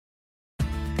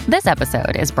This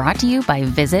episode is brought to you by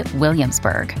Visit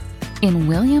Williamsburg. In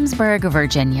Williamsburg,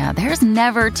 Virginia, there's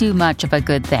never too much of a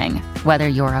good thing. Whether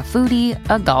you're a foodie,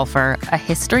 a golfer, a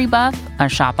history buff, a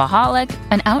shopaholic,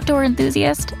 an outdoor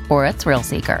enthusiast, or a thrill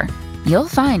seeker, you'll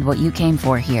find what you came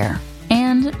for here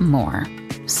and more.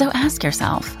 So ask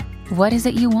yourself, what is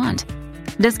it you want?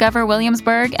 Discover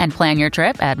Williamsburg and plan your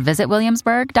trip at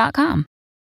visitwilliamsburg.com.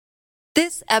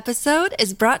 This episode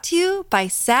is brought to you by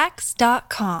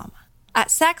Sax.com. At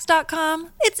Sax.com,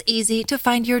 it's easy to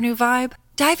find your new vibe.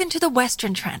 Dive into the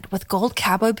Western trend with gold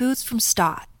cowboy boots from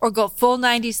Stott, or go full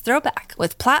 90s throwback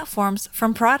with platforms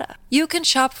from Prada. You can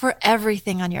shop for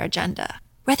everything on your agenda,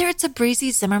 whether it's a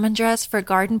breezy Zimmermann dress for a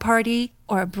garden party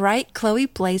or a bright Chloe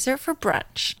blazer for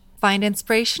brunch. Find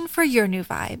inspiration for your new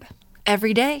vibe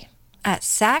every day at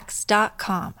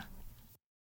Sax.com.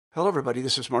 Hello, everybody.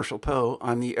 This is Marshall Poe.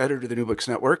 I'm the editor of the New Books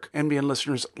Network. NBN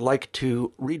listeners like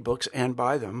to read books and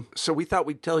buy them. So we thought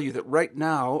we'd tell you that right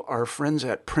now, our friends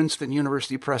at Princeton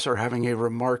University Press are having a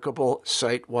remarkable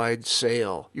site-wide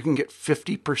sale. You can get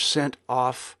 50%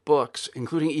 off books,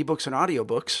 including ebooks and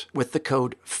audiobooks, with the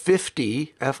code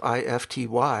 50,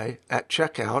 F-I-F-T-Y, at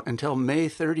checkout until May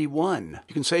 31.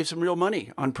 You can save some real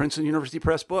money on Princeton University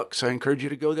Press books. I encourage you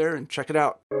to go there and check it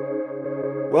out.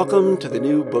 Welcome to the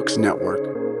New Books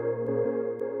Network.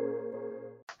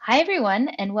 Hi, everyone,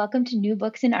 and welcome to New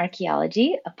Books in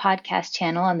Archaeology, a podcast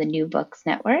channel on the New Books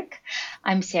Network.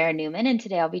 I'm Sarah Newman, and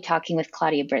today I'll be talking with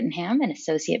Claudia Brittenham, an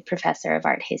associate professor of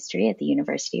art history at the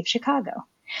University of Chicago.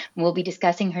 We'll be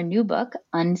discussing her new book,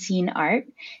 Unseen Art,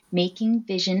 Making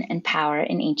Vision and Power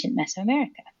in Ancient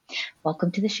Mesoamerica.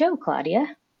 Welcome to the show,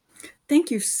 Claudia.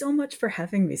 Thank you so much for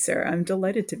having me, Sarah. I'm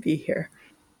delighted to be here.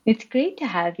 It's great to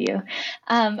have you.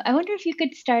 I wonder if you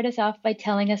could start us off by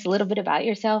telling us a little bit about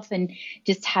yourself and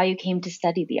just how you came to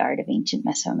study the art of ancient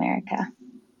Mesoamerica.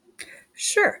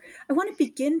 Sure. I want to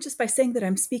begin just by saying that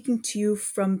I'm speaking to you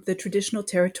from the traditional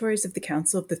territories of the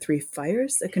Council of the Three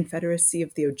Fires, a confederacy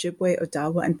of the Ojibwe,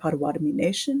 Odawa, and Potawatomi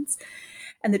nations,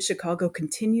 and that Chicago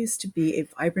continues to be a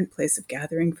vibrant place of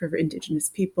gathering for Indigenous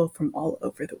people from all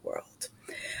over the world.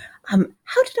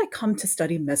 How did I come to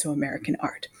study Mesoamerican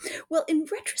art? Well, in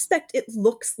retrospect, it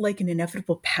looks like an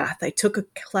inevitable path. I took a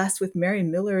class with Mary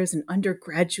Miller as an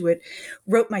undergraduate,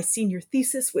 wrote my senior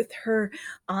thesis with her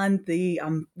on the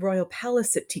Royal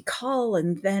Palace at Tikal,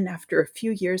 and then after a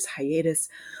few years hiatus,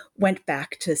 went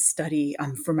back to study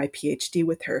for my PhD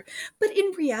with her. But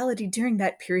in reality, during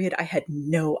that period, I had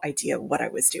no idea what I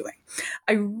was doing.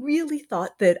 I really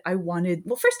thought that I wanted,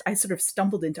 well, first I sort of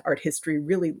stumbled into art history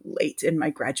really late in my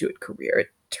graduate career. It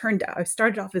turned out I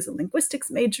started off as a linguistics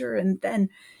major, and then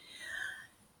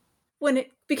when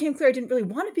it became clear I didn't really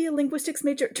want to be a linguistics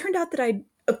major, it turned out that I'd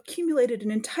accumulated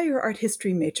an entire art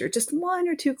history major, just one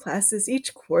or two classes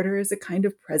each quarter as a kind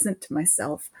of present to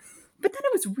myself. But then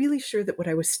I was really sure that what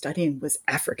I was studying was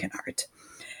African art.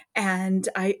 And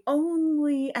I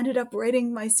only ended up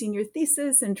writing my senior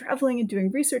thesis and traveling and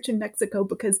doing research in Mexico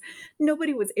because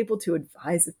nobody was able to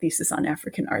advise a thesis on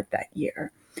African art that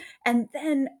year. And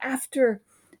then after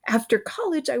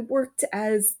college, I worked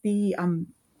as the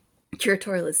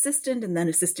curatorial assistant and then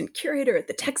assistant curator at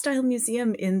the Textile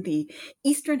Museum in the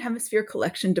Eastern Hemisphere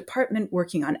Collection Department,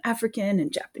 working on African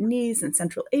and Japanese and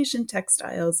Central Asian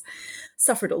textiles,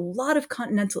 suffered a lot of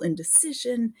continental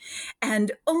indecision,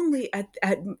 and only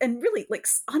and really, like,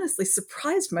 honestly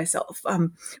surprised myself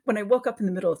when I woke up in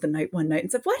the middle of the night one night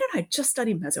and said, why don't I just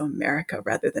study Mesoamerica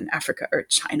rather than Africa or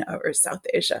China or South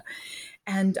Asia?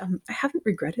 And I haven't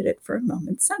regretted it for a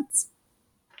moment since.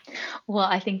 Well,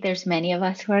 I think there's many of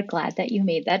us who are glad that you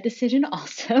made that decision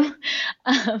also.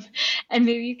 And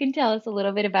maybe you can tell us a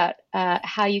little bit about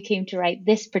how you came to write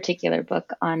this particular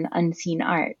book on unseen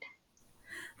art.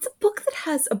 It's a book that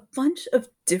has a bunch of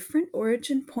different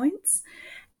origin points.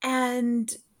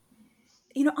 And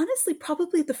honestly,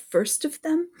 probably the first of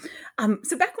them.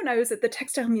 So back when I was at the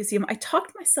Textile Museum, I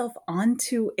talked myself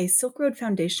onto a Silk Road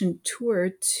Foundation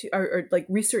tour or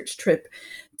research trip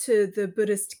to the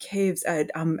Buddhist caves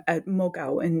at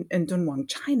Mogao in Dunhuang,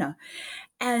 China.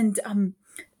 And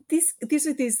these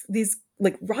are these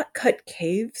like rock cut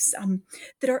caves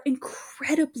that are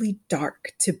incredibly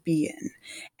dark to be in,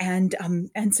 and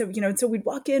so we'd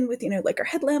walk in with like our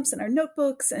headlamps and our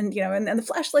notebooks and and the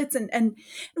flashlights and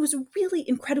it was really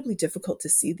incredibly difficult to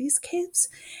see these caves,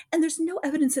 and there's no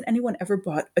evidence that anyone ever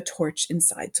brought a torch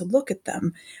inside to look at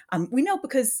them. We know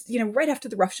because right after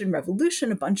the Russian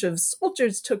Revolution, a bunch of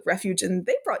soldiers took refuge and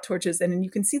they brought torches in, and you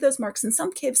can see those marks in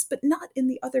some caves, but not in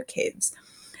the other caves.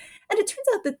 And it turns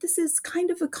out that this is kind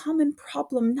of a common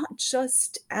problem, not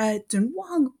just at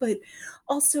Dunhuang, but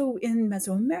also in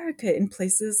Mesoamerica, in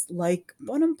places like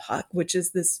Bonampak, which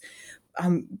is this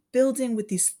building with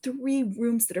these 3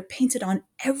 rooms that are painted on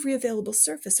every available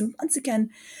surface. And once again,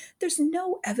 there's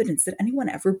no evidence that anyone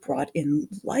ever brought in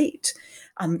light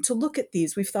to look at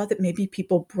these. We've thought that maybe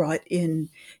people brought in,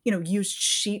 used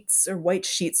sheets or white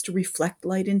sheets to reflect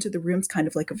light into the rooms, kind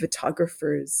of like a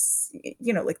photographer's,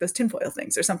 like those tinfoil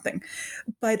things or something.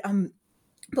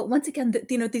 But once again,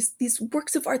 these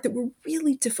works of art that were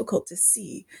really difficult to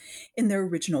see in their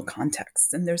original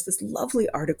contexts. And there's this lovely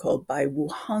article by Wu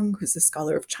Heng, who's a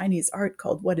scholar of Chinese art,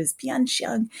 called "What is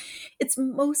Bianxiang?" It's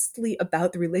mostly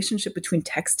about the relationship between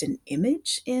text and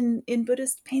image in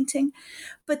Buddhist painting.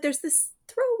 But there's this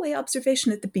throwaway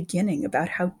observation at the beginning about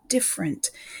how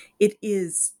different it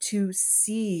is to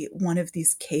see one of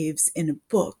these caves in a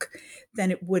book than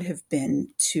it would have been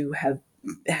to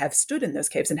have stood in those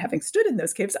caves. And having stood in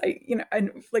those caves,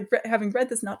 having read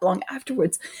this not long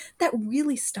afterwards, that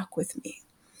really stuck with me.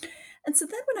 And so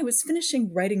then when I was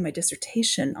finishing writing my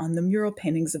dissertation on the mural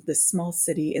paintings of this small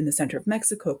city in the center of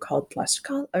Mexico called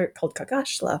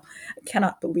Cacaxtla, I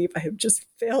cannot believe I have just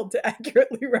failed to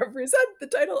accurately represent the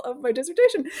title of my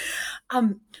dissertation.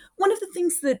 One of the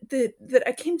things that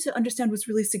I came to understand was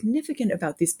really significant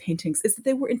about these paintings is that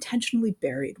they were intentionally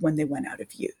buried when they went out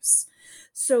of use.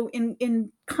 So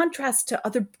in contrast to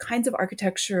other kinds of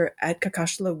architecture at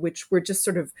Cacaxtla, which were just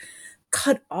sort of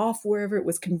cut off wherever it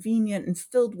was convenient and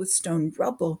filled with stone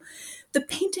rubble, the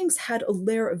paintings had a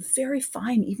layer of very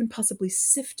fine, even possibly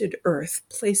sifted earth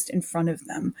placed in front of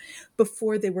them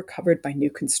before they were covered by new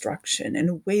construction in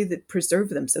a way that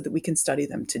preserved them so that we can study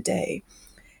them today.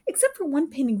 Except for one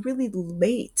painting really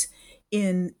late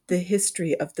in the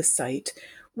history of the site,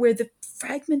 where the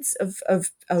fragments of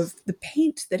the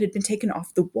paint that had been taken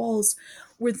off the walls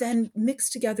were then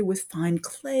mixed together with fine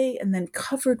clay and then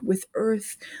covered with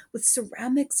earth, with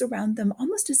ceramics around them,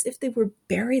 almost as if they were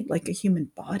buried like a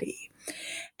human body.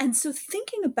 And so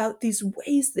thinking about these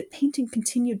ways that painting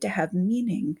continued to have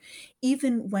meaning,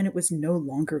 even when it was no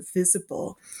longer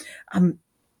visible, and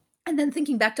then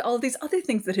thinking back to all of these other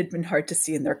things that had been hard to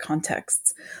see in their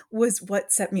contexts, was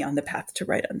what set me on the path to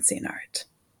write Unseen Art.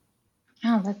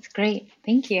 Oh, that's great.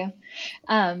 Thank you.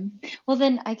 Well,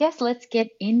 then I guess let's get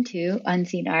into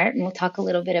Unseen Art, and we'll talk a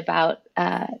little bit about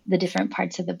the different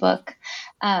parts of the book.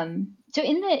 So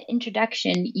in the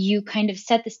introduction, you kind of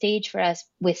set the stage for us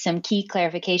with some key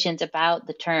clarifications about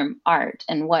the term art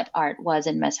and what art was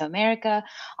in Mesoamerica,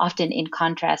 often in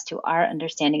contrast to our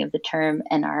understanding of the term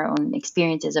and our own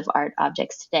experiences of art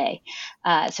objects today.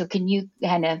 So can you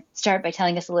kind of start by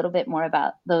telling us a little bit more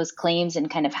about those claims and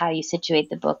kind of how you situate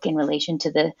the book in relation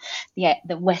to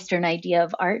the Western idea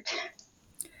of art?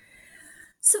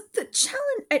 So the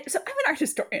challenge, so I'm an art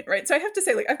historian, right? So I have to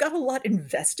say, I've got a lot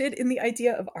invested in the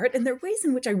idea of art, and there are ways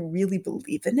in which I really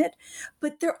believe in it,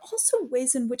 but there are also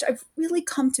ways in which I've really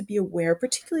come to be aware,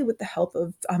 particularly with the help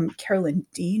of Carolyn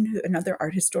Dean, another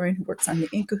art historian who works on the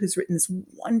Inca, who's written this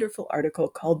wonderful article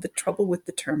called "The Trouble with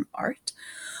the Term Art."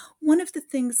 One of the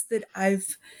things that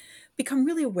I've become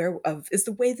really aware of is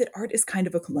the way that art is kind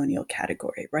of a colonial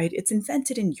category, right? It's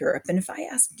invented in Europe. And if I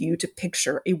asked you to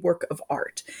picture a work of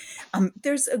art,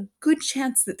 there's a good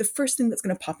chance that the first thing that's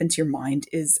going to pop into your mind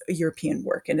is a European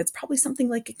work. And it's probably something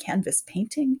like a canvas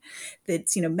painting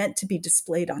that's, meant to be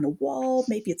displayed on a wall.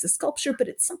 Maybe it's a sculpture, but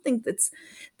it's something that's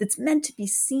meant to be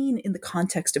seen in the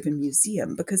context of a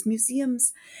museum, because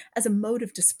museums as a mode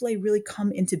of display really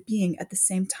come into being at the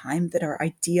same time that our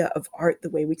idea of art, the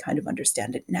way we kind of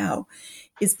understand it now,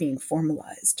 is being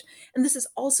formalized. And this is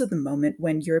also the moment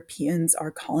when Europeans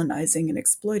are colonizing and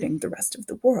exploiting the rest of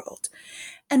the world.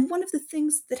 And one of the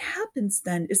things that happens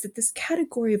then is that this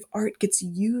category of art gets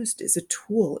used as a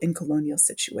tool in colonial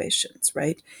situations,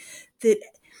 right? That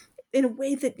in a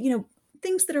way that,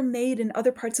 things that are made in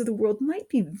other parts of the world might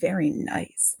be very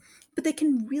nice, but they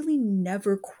can really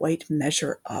never quite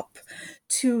measure up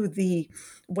to the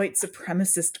white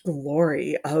supremacist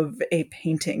glory of a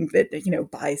painting that,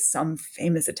 by some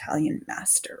famous Italian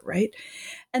master, right?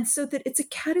 And so that it's a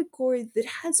category that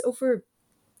has over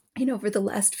the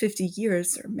last 50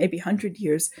 years or maybe 100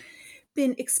 years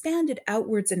been expanded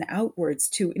outwards and outwards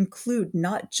to include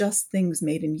not just things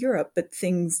made in Europe, but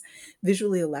things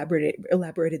visually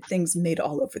elaborated things made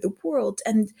all over the world.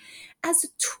 And as a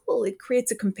tool, it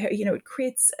creates it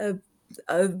creates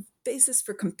a basis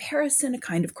for comparison, a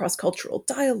kind of cross-cultural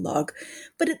dialogue.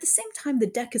 But at the same time, the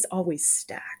deck is always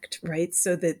stacked, right?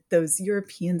 So that those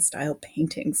European style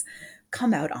paintings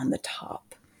come out on the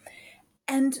top.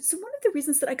 And so one of the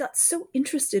reasons that I got so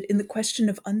interested in the question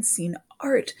of unseen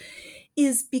art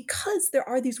is because there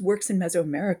are these works in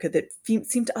Mesoamerica that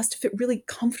seem to us to fit really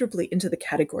comfortably into the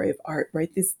category of art,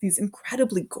 right? These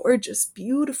incredibly gorgeous,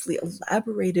 beautifully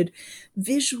elaborated,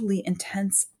 visually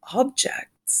intense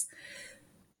objects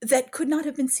that could not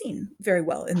have been seen very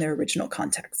well in their original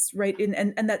contexts, right?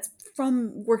 And that's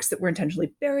from works that were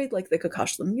intentionally buried, like the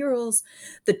Kakashla murals,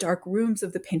 the dark rooms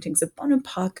of the paintings of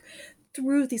Bonampak,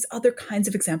 through these other kinds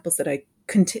of examples that I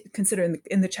consider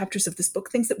in the chapters of this book,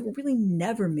 things that were really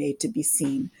never made to be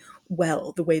seen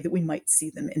well the way that we might see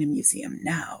them in a museum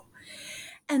now.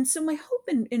 And so my hope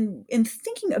in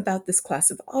thinking about this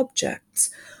class of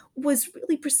objects was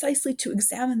really precisely to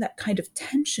examine that kind of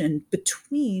tension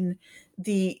between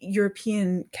the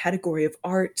European category of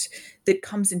art that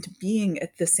comes into being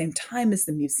at the same time as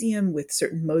the museum with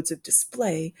certain modes of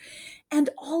display, and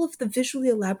all of the visually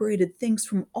elaborated things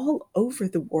from all over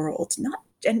the world,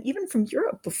 and even from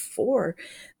Europe before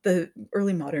the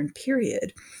early modern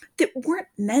period, that weren't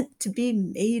meant to be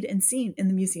made and seen in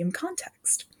the museum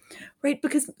context, right?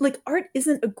 Because art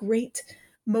isn't a great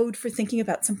mode for thinking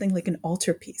about something like an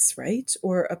altarpiece, right?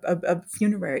 Or a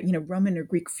funerary, Roman or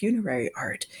Greek funerary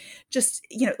art. Just,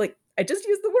 I just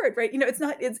used the word, right? It's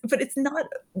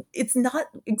not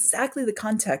exactly the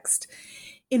context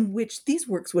in which these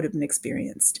works would have been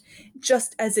experienced,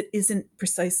 just as it isn't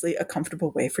precisely a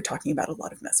comfortable way for talking about a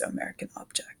lot of Mesoamerican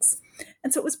objects.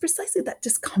 And so it was precisely that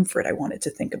discomfort I wanted to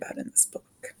think about in this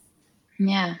book.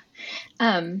 Yeah.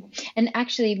 And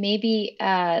actually, maybe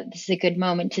this is a good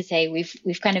moment to say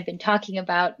we've kind of been talking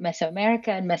about Mesoamerica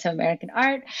and Mesoamerican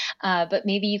art, but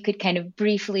maybe you could kind of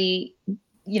briefly,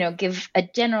 give a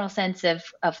general sense of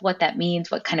what that means,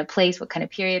 what kind of place, what kind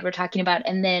of period we're talking about,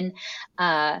 and then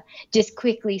just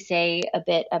quickly say a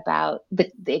bit about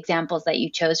the examples that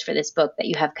you chose for this book, that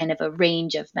you have kind of a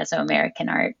range of Mesoamerican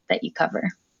art that you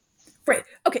cover. Right.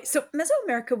 Okay. So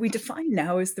Mesoamerica, we define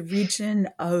now as the region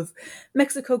of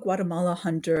Mexico, Guatemala,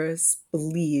 Honduras,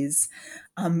 Belize,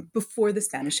 before the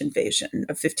Spanish invasion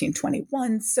of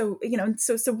 1521. So,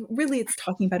 so really it's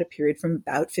talking about a period from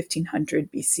about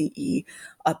 1500 BCE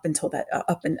up until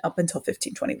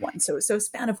 1521. So a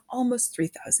span of almost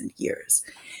 3,000 years.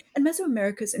 And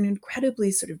Mesoamerica is an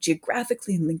incredibly sort of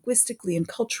geographically and linguistically and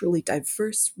culturally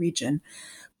diverse region,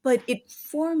 but it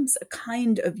forms a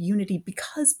kind of unity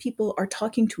because people are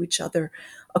talking to each other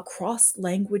across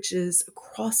languages,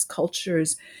 across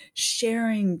cultures,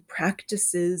 sharing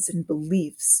practices and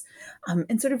beliefs,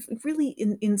 and sort of really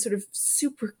in sort of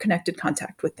super connected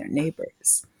contact with their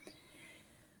neighbors.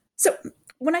 So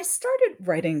when I started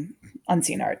writing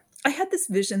unseen art, I had this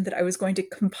vision that I was going to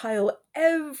compile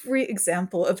every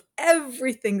example of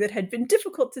everything that had been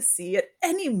difficult to see at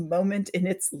any moment in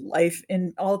its life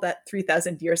in all that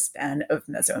 3,000-year span of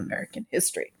Mesoamerican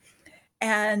history.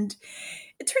 And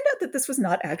it turned out that this was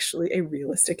not actually a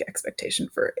realistic expectation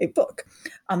for a book,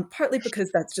 partly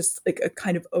because that's just like a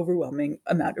kind of overwhelming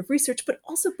amount of research, but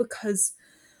also because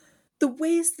the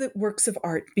ways that works of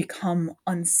art become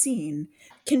unseen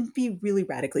can be really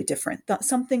radically different.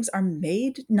 Some things are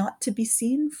made not to be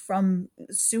seen from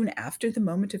soon after the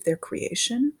moment of their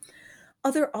creation.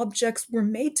 Other objects were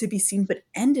made to be seen but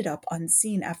ended up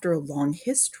unseen after a long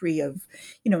history of,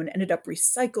 and ended up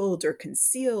recycled or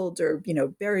concealed or,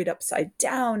 buried upside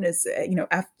down as,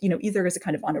 either as a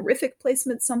kind of honorific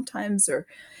placement sometimes or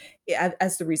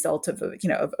as the result of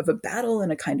a battle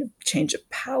and a kind of change of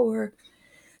power.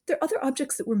 There are other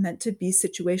objects that were meant to be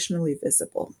situationally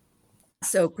visible.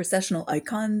 So processional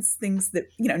icons, things that,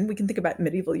 and we can think about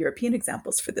medieval European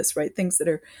examples for this, right? Things that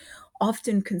are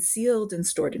often concealed and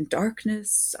stored in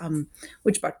darkness,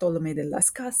 which Bartolomé de las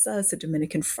Casas, a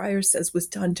Dominican friar, says was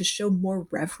done to show more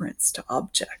reverence to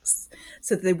objects,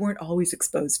 so that they weren't always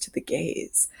exposed to the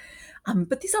gaze.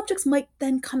 But these objects might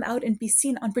then come out and be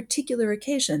seen on particular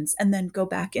occasions and then go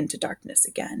back into darkness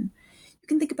again. You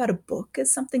can think about a book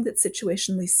as something that's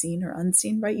situationally seen or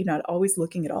unseen, right? You're not always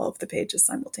looking at all of the pages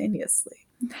simultaneously.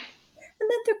 And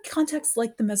then there are contexts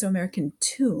like the Mesoamerican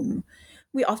tomb.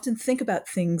 We often think about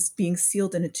things being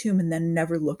sealed in a tomb and then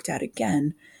never looked at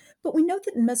again. But we know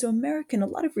that in Mesoamerica, in a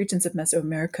lot of regions of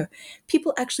Mesoamerica,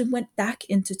 people actually went back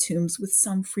into tombs with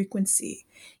some frequency,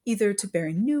 either to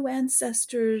bury new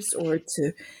ancestors or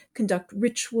to conduct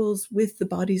rituals with the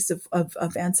bodies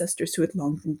of ancestors who had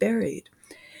long been buried.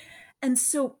 And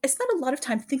so I spent a lot of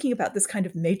time thinking about this kind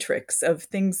of matrix of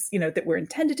things, that were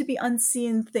intended to be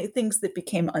unseen, things that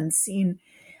became unseen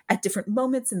at different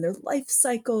moments in their life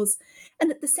cycles,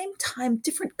 and at the same time,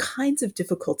 different kinds of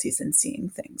difficulties in seeing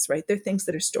things, right? There are things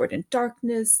that are stored in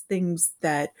darkness, things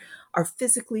that are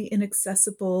physically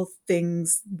inaccessible,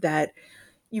 things that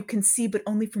you can see, but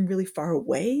only from really far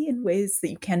away in ways that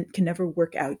you can never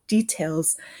work out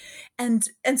details. And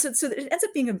so it ends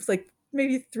up being like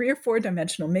maybe 3 or 4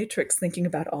 dimensional matrix, thinking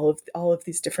about all of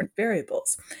these different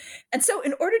variables. And so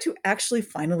in order to actually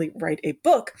finally write a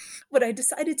book, what I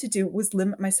decided to do was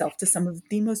limit myself to some of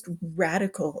the most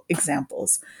radical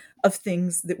examples of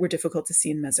things that were difficult to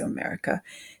see in Mesoamerica,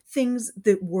 things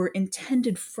that were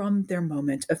intended from their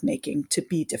moment of making to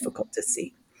be difficult to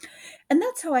see. And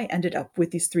that's how I ended up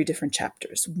with these 3 different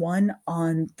chapters. One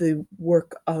on the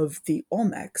work of the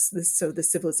Olmecs, so the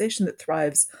civilization that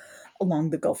thrives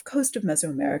along the Gulf Coast of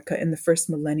Mesoamerica in the first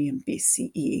millennium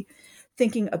BCE,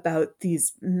 thinking about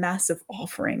these massive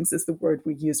offerings, is the word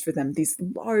we use for them, these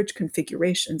large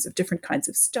configurations of different kinds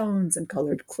of stones and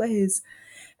colored clays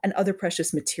and other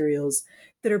precious materials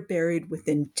that are buried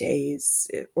within days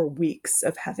or weeks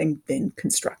of having been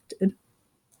constructed.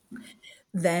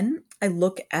 Then I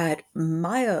look at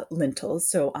Maya lintels,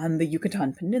 so on the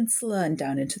Yucatan Peninsula and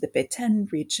down into the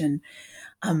Petén region.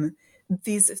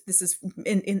 This is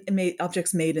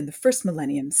objects made in the first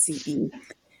millennium CE.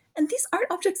 And these aren't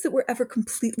objects that were ever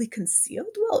completely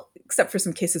concealed, well, except for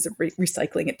some cases of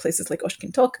recycling at places like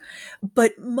Oshkintok.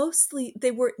 But mostly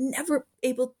they were never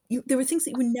able, there were things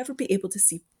that you would never be able to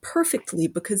see perfectly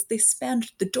because they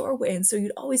spanned the doorway. And so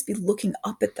you'd always be looking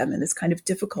up at them in this kind of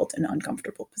difficult and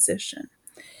uncomfortable position.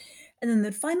 And then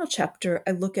the final chapter,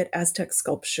 I look at Aztec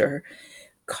sculpture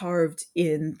carved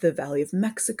in the Valley of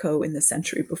Mexico in the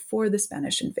century before the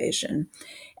Spanish invasion.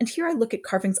 And here I look at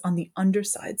carvings on the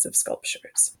undersides of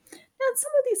sculptures. Now,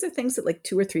 some of these are things that like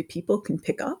 2 or 3 people can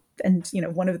pick up. And,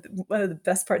 one of the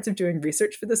best parts of doing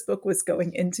research for this book was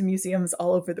going into museums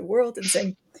all over the world and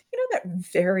saying, that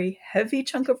very heavy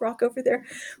chunk of rock over there,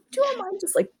 do you all mind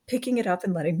just like picking it up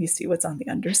and letting me see what's on the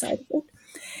underside of it?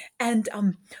 And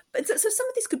but so some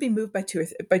of these could be moved by 2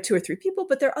 or 3 people,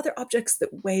 but there are other objects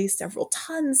that weigh several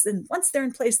tons, and once they're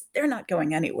in place, they're not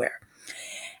going anywhere.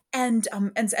 And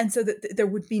so that there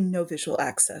would be no visual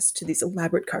access to these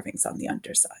elaborate carvings on the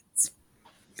undersides.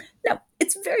 Now,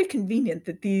 it's very convenient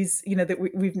that these, that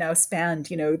we've now spanned,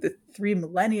 the 3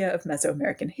 millennia of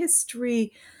Mesoamerican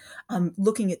history,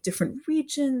 looking at different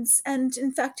regions. And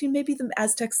in fact, maybe the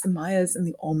Aztecs, the Mayas, and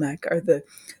the Olmec are the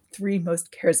 3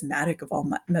 most charismatic of all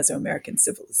Mesoamerican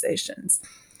civilizations.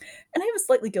 And I have a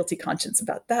slightly guilty conscience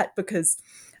about that because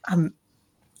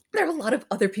there are a lot of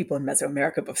other people in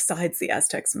Mesoamerica besides the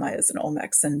Aztecs, Mayas, and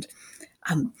Olmecs.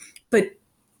 But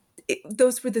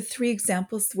those were the 3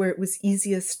 examples where it was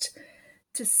easiest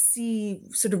to see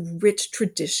sort of rich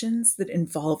traditions that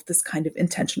involve this kind of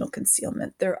intentional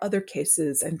concealment. There are other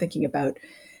cases. I'm thinking about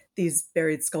these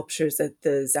buried sculptures at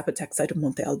the Zapotec site of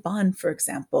Monte Alban, for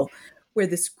example, where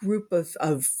this group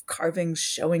of carvings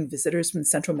showing visitors from the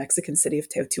central Mexican city of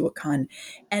Teotihuacan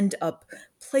end up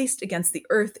placed against the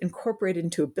earth, incorporated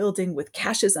into a building with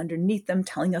caches underneath them,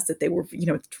 telling us that they were,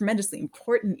 tremendously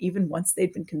important even once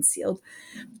they'd been concealed.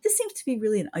 This seems to be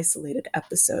really an isolated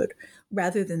episode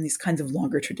rather than these kinds of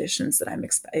longer traditions that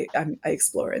I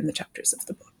explore in the chapters of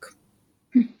the book.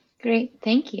 Great.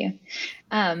 Thank you.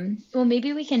 Well,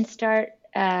 maybe we can start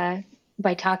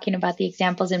by talking about the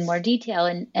examples in more detail,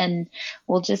 and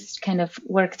we'll just kind of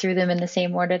work through them in the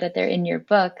same order that they're in your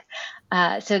book.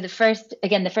 So the first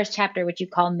chapter, which you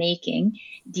call Making,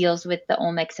 deals with the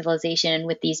Olmec civilization and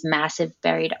with these massive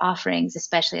buried offerings,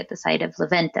 especially at the site of La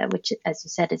Venta, which, as you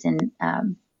said, is in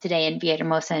today in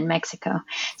Villahermosa in Mexico.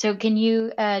 So can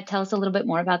you tell us a little bit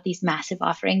more about these massive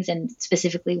offerings and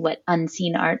specifically what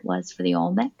unseen art was for the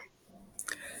Olmec?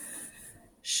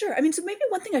 Sure. I mean, so maybe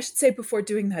one thing I should say before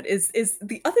doing that is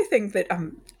the other thing that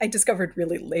I discovered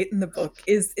really late in the book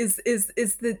is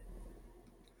that,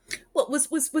 well,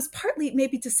 was partly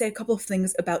maybe to say a couple of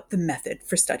things about the method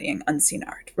for studying unseen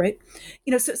art, right?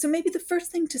 So maybe the first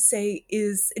thing to say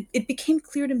is it became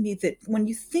clear to me that when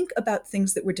you think about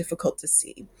things that were difficult to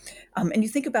see, and you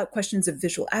think about questions of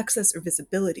visual access or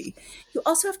visibility, you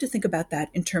also have to think about that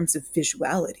in terms of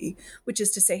visuality, which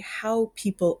is to say how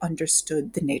people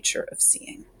understood the nature of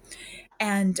seeing.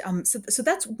 And so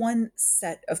that's one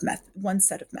set of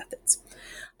methods.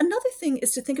 Another thing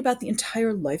is to think about the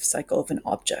entire life cycle of an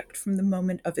object, from the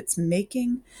moment of its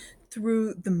making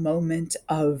through the moment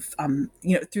of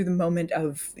through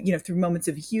moments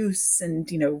of use and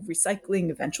recycling,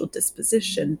 eventual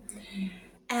disposition.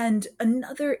 And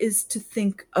another is to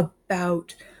think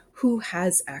about who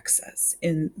has access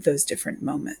in those different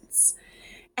moments.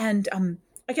 And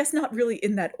I guess not really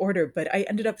in that order, but I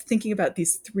ended up thinking about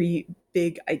these three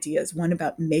big ideas, one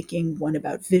about making, one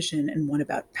about vision, and one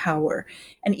about power.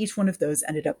 And each one of those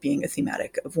ended up being a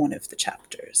thematic of one of the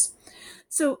chapters.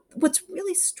 So what's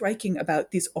really striking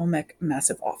about these Olmec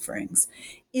massive offerings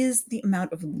is the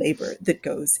amount of labor that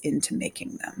goes into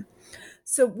making them.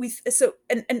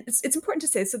 It's important to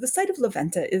say, so the site of La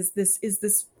Venta is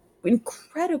this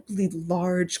incredibly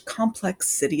large, complex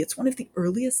city. It's one of the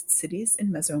earliest cities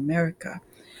in Mesoamerica.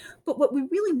 But what we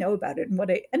really know about it, and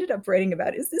what I ended up writing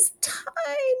about, is this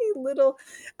tiny little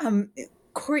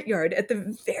courtyard at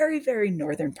the very, very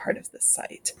northern part of the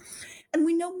site. And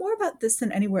we know more about this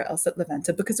than anywhere else at La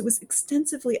Venta because it was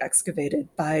extensively excavated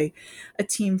by a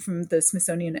team from the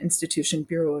Smithsonian Institution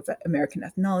Bureau of American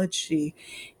Ethnology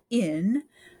in,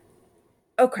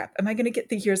 oh crap, am I going to get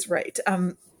the years right?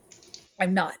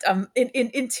 I'm not.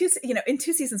 In two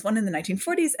seasons, one in the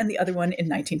 1940s and the other one in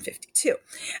 1952.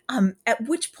 At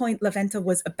which point, La Venta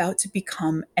was about to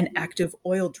become an active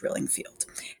oil drilling field,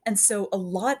 and so a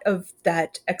lot of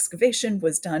that excavation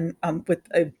was done with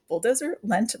a bulldozer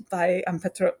lent by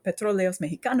Petróleos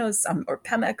Mexicanos, or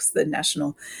Pemex, the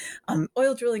national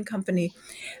oil drilling company,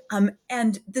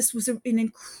 and this was an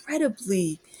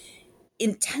incredibly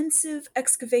intensive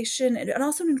excavation and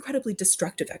also an incredibly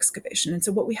destructive excavation. And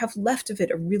so what we have left of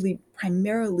it are really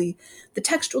primarily the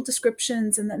textual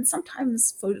descriptions and then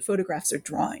sometimes photographs or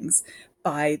drawings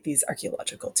by these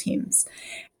archaeological teams.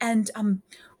 And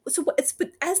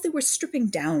but as they were stripping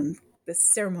down the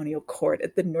ceremonial court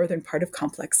at the northern part of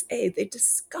Complex A, they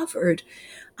discovered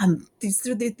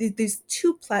these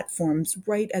two platforms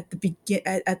right at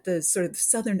the sort of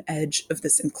southern edge of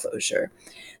this enclosure.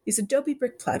 These adobe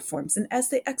brick platforms, and as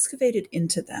they excavated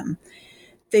into them,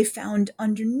 they found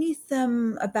underneath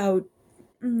them about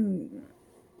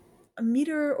a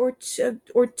meter or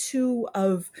two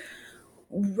of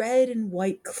red and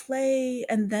white clay,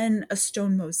 and then a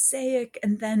stone mosaic,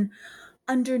 and then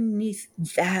underneath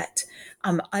that,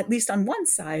 at least on one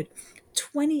side,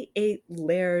 28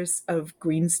 layers of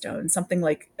greenstone, something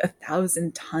like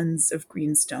 1,000 tons of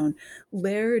greenstone,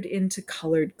 layered into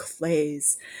colored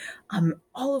clays,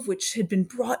 all of which had been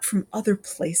brought from other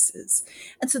places.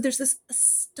 And so there's this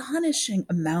astonishing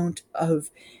amount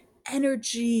of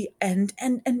energy and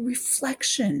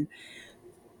reflection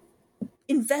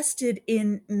invested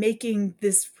in making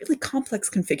this really complex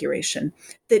configuration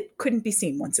that couldn't be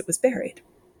seen once it was buried.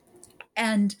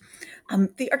 And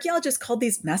the archaeologists called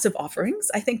these massive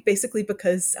offerings, I think basically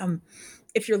because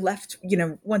if you're left,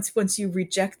 once you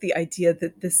reject the idea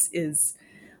that this is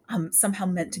somehow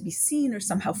meant to be seen or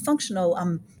somehow functional,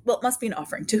 well, it must be an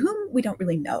offering. To whom, we don't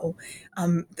really know.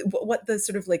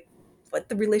 What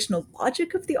the relational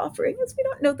logic of the offering is, we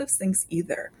don't know those things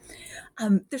either.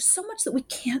 There's so much that we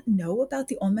can't know about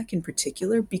the Olmec in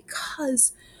particular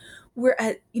because we're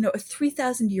at, a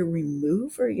 3,000 year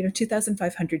remove or,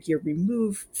 2,500 year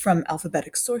remove from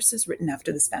alphabetic sources written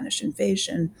after the Spanish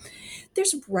invasion.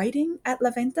 There's writing at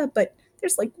La Venta, but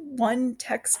there's like one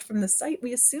text from the site.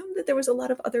 We assume that there was a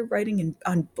lot of other writing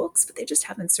on books, but they just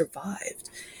haven't survived.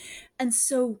 And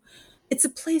so it's a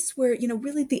place where,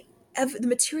 really the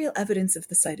material evidence of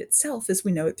the site itself, as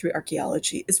we know it through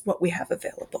archaeology, is what we have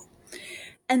available.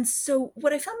 And so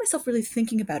what I found myself really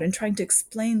thinking about in trying to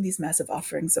explain these massive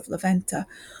offerings of La Venta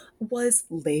was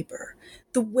labor,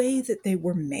 the way that they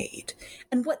were made,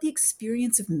 and what the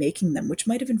experience of making them, which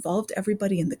might have involved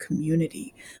everybody in the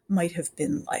community, might have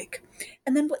been like.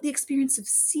 And then what the experience of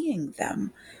seeing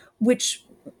them, which,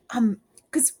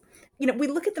 because we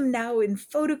look at them now in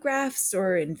photographs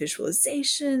or in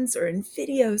visualizations or in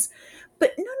videos,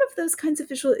 but none of those kinds of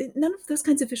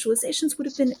visualizations would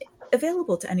have been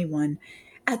available to anyone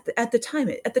at the time.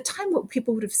 At the time, what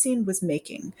people would have seen was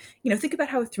making. Think about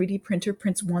how a 3D printer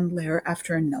prints one layer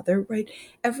after another, right?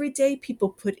 Every day, people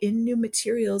put in new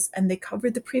materials and they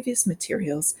covered the previous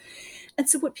materials. And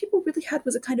so what people really had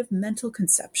was a kind of mental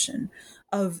conception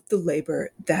of the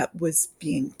labor that was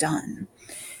being done.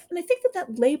 And I think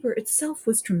that labor itself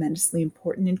was tremendously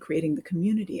important in creating the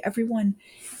community. Everyone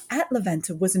at La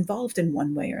Venta was involved in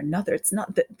one way or another. It's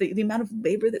not that the amount of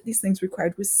labor that these things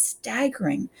required was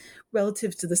staggering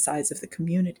relative to the size of the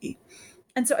community.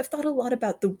 And so I've thought a lot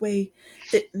about the way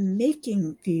that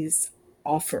making these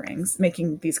offerings,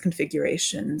 making these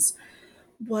configurations,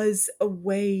 was a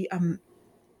way,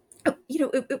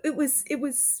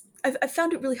 I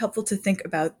found it really helpful to think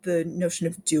about the notion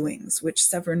of doings, which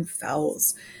Severin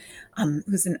Fowles,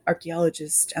 who's an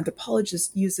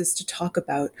anthropologist, uses to talk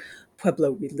about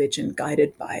Pueblo religion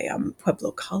guided by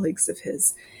Pueblo colleagues of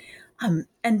his.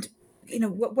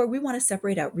 Where we want to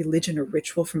separate out religion or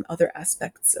ritual from other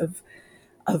aspects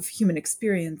of human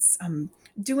experience,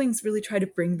 doings really try to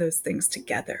bring those things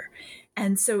together.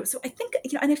 And so I think,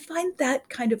 and I find that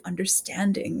kind of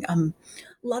understanding, a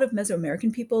lot of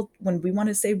Mesoamerican people, when we want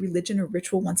to say religion or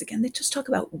ritual, once again, they just talk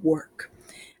about work.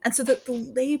 And so the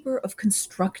labor of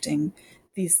constructing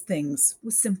these things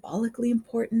was symbolically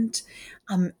important.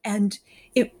 And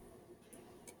it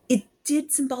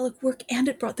did symbolic work, and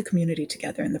it brought the community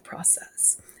together in the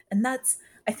process. And that's,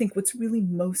 I think, what's really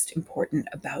most important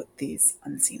about these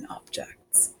unseen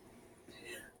objects.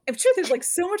 I'm sure there's like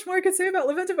so much more I could say about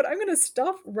La Venta, but I'm going to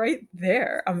stop right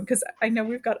there because I know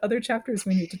we've got other chapters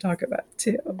we need to talk about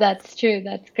too. That's true.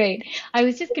 That's great. I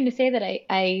was just going to say that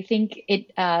I think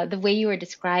the way you were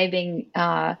describing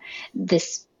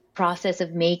this process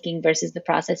of making versus the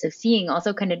process of seeing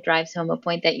also kind of drives home a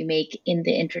point that you make in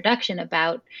the introduction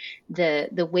about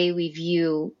the way we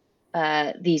view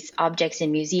these objects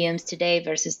in museums today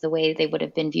versus the way they would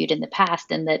have been viewed in the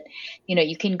past, and that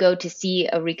you can go to see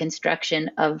a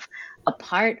reconstruction of a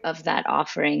part of that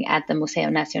offering at the Museo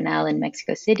Nacional in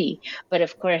Mexico City, but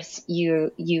of course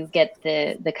you get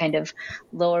the kind of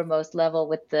lowermost level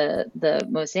with the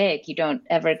mosaic. You don't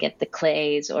ever get the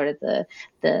clays or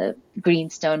the green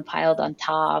stone piled on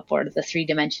top or the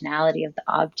three-dimensionality of the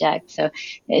object. So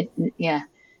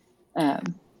all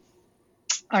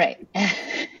right.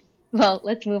 Well,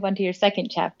 let's move on to your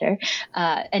second chapter.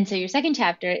 And so your second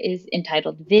chapter is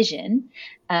entitled Vision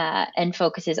and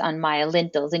focuses on Maya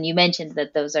lintels. And you mentioned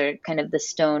that those are kind of the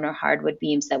stone or hardwood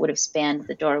beams that would have spanned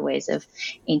the doorways of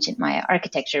ancient Maya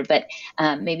architecture. But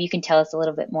maybe you can tell us a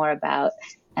little bit more about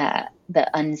the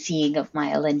unseeing of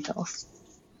Maya lintels.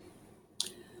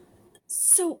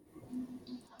 So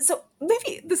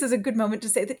maybe this is a good moment to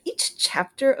say that each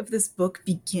chapter of this book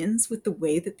begins with the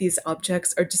way that these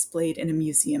objects are displayed in a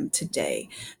museum today,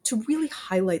 to really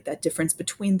highlight that difference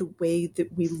between the way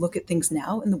that we look at things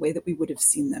now and the way that we would have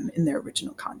seen them in their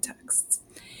original contexts.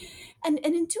 And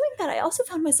in doing that, I also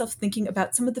found myself thinking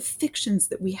about some of the fictions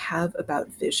that we have about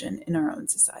vision in our own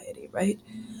society, right?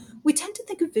 We tend to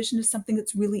think of vision as something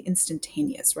that's really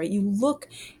instantaneous, right? You look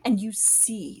and you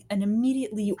see, and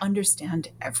immediately you understand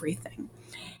everything.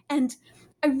 And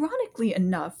ironically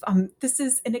enough, this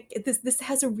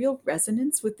has a real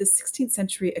resonance with the 16th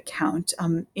century account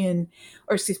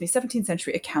 17th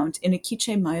century account in a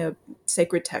Quiche Maya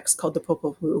sacred text called the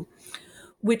Popol Vuh,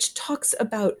 which talks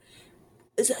about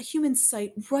a human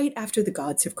sight right after the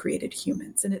gods have created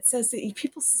humans. And it says that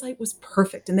people's sight was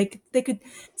perfect and they could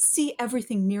see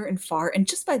everything near and far. And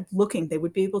just by looking, they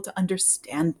would be able to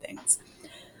understand things.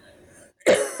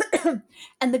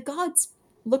 And the gods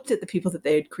looked at the people that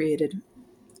they had created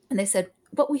and they said,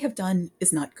 what we have done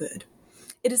is not good.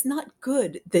 It is not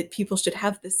good that people should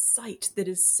have this sight that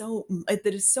is so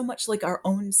much like our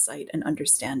own sight and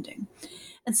understanding.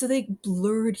 And so they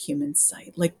blurred human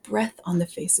sight like breath on the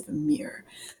face of a mirror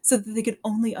so that they could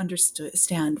only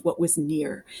understand what was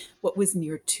near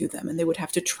to them. And they would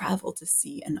have to travel to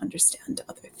see and understand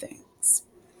other things.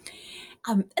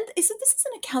 And so this is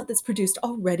an account that's produced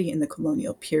already in the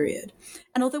colonial period.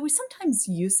 And although we sometimes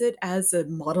use it as a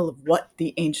model of what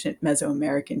the ancient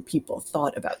Mesoamerican people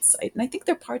thought about sight, and I think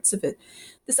there are parts of it,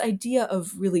 this idea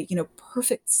of really,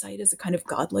 perfect sight as a kind of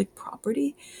godlike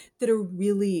property that are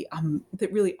really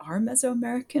are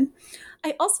Mesoamerican.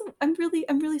 I'm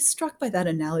really struck by that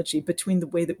analogy between the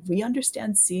way that we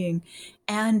understand seeing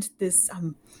and this,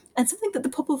 and something that the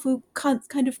Popol Vuh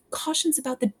kind of cautions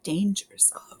about the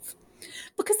dangers of.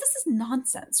 Because this is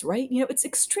nonsense, right? It's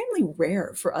extremely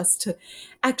rare for us to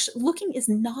actually, looking is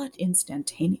not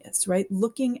instantaneous, right?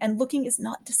 Looking is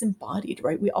not disembodied,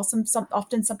 right? We also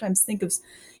sometimes think of,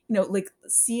 like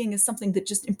seeing as something that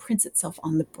just imprints itself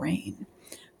on the brain.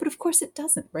 But of course it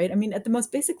doesn't, right? I mean, at the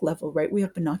most basic level, right, we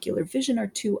have binocular vision.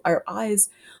 Our eyes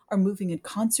are moving in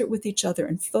concert with each other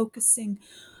and focusing.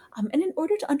 And in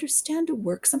order to understand a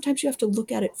work, sometimes you have to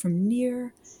look at it from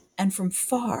near and from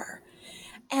far.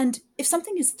 And if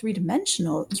something is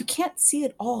three-dimensional, you can't see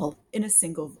it all in a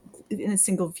single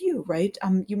view, right?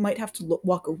 You might have to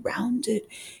walk around it.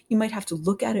 You might have to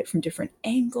look at it from different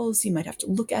angles. You might have to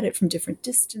look at it from different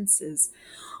distances.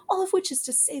 All of which is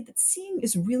to say that seeing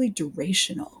is really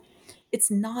durational.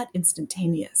 It's not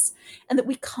instantaneous, and that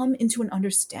we come into an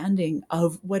understanding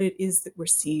of what it is that we're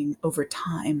seeing over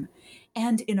time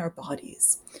and in our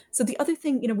bodies. So the other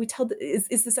thing, we tell is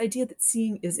this idea that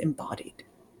seeing is embodied.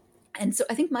 And so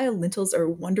I think Maya lintels are a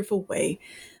wonderful way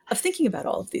of thinking about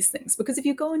all of these things, because if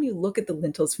you go and you look at the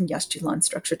lintels from Yaxchilan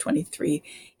Structure 23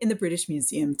 in the British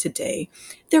Museum today,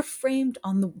 they're framed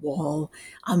on the wall.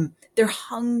 They're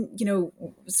hung,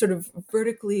 sort of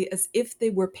vertically as if they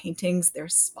were paintings. They're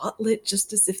spotlit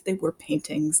just as if they were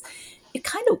paintings. it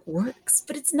kind of works,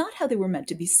 but it's not how they were meant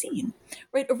to be seen,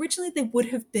 right? Originally, they would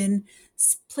have been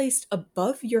placed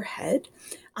above your head.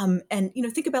 And,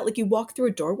 think about like you walk through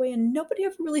a doorway and nobody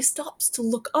ever really stops to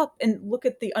look up and look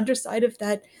at the underside of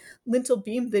that lintel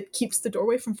beam that keeps the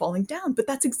doorway from falling down. But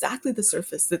that's exactly the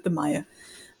surface that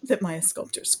Maya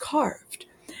sculptors carved.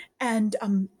 And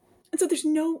so there's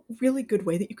no really good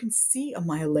way that you can see a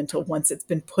Maya lintel once it's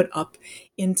been put up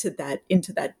into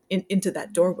that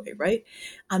doorway, right?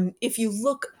 If you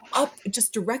look up,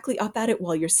 just directly up at it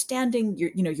while you're standing,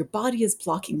 your body is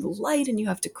blocking the light, and you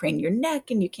have to crane your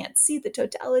neck, and you can't see the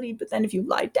totality. But then if you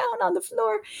lie down on the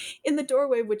floor in the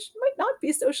doorway, which might not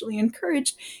be socially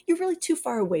encouraged, you're really too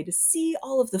far away to see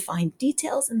all of the fine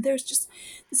details. And there's just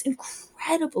this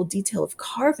incredible detail of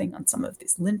carving on some of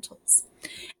these lintels.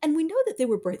 And we know that they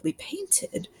were brightly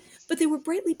painted, but they were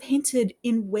brightly painted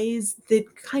in ways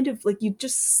that kind of like you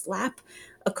just slap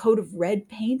a coat of red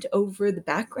paint over the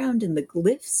background in the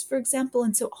glyphs, for example.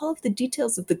 And so all of the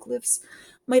details of the glyphs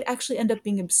might actually end up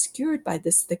being obscured by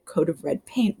this thick coat of red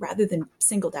paint rather than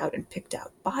singled out and picked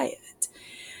out by it.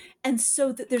 And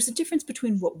so that there's a difference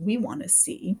between what we want to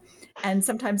see. And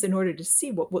sometimes in order to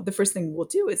see what the first thing we'll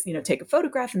do is, take a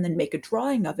photograph and then make a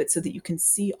drawing of it so that you can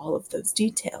see all of those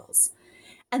details.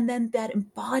 And then that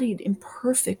embodied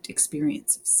imperfect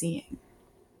experience of seeing.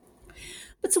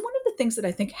 But so one of the things that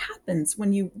I think happens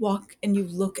when you walk and you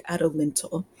look at a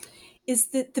lintel is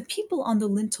that the people on the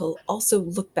lintel also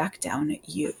look back down at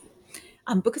you.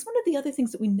 Because one of the other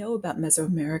things that we know about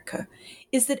Mesoamerica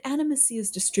is that animacy is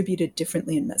distributed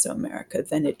differently in Mesoamerica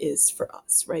than it is for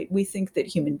us, right? We think that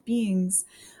human beings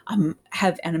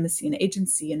have animacy and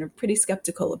agency and are pretty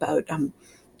skeptical about,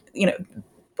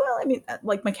 well, I mean,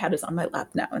 like my cat is on my lap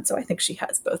now, and so I think she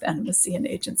has both animacy and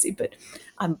agency. But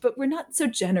we're not so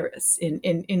generous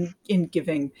in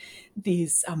giving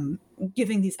these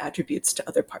attributes to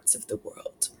other parts of the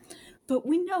world. But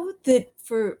we know that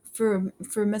for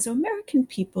Mesoamerican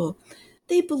people,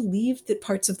 they believed that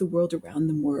parts of the world around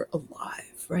them were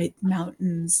alive, right?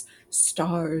 Mountains,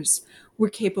 stars were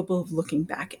capable of looking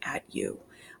back at you.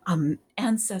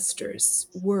 Ancestors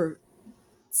were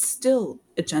still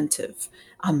agentive,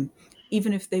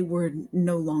 even if they were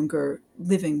no longer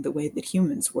living the way that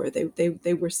humans were.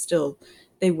 They were still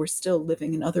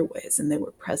living in other ways, and they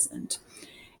were present.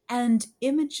 And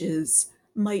images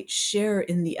might share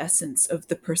in the essence of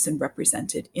the person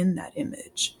represented in that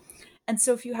image. And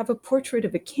so if you have a portrait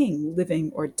of a king,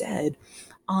 living or dead,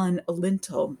 on a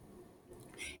lintel,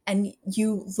 and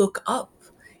you look up,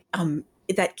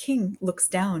 that king looks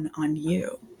down on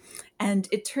you. And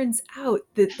it turns out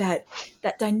that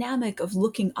dynamic of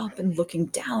looking up and looking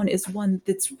down is one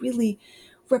that's really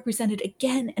represented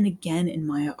again and again in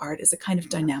Maya art as a kind of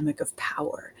dynamic of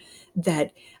power,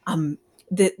 that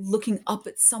looking up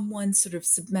at someone sort of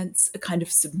cements a kind of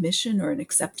submission or an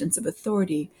acceptance of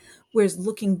authority, whereas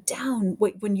looking down,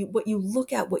 what you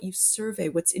look at, what you survey,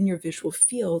 what's in your visual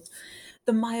field,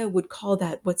 the Maya would call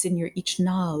that what's in your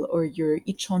ichnal or your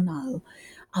ichonal.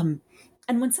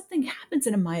 And when something happens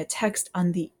in a Maya text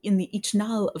in the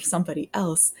ichnal of somebody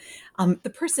else, the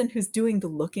person who's doing the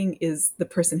looking is the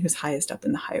person who's highest up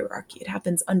in the hierarchy. It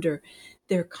happens under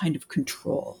their kind of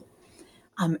control.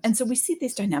 And so we see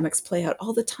these dynamics play out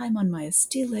all the time on Maya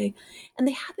stele, and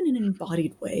they happen in an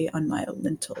embodied way on Maya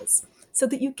lintels, so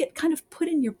that you get kind of put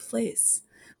in your place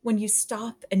when you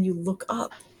stop and you look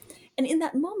up. And in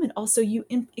that moment also you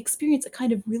experience a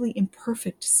kind of really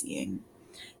imperfect seeing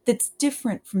that's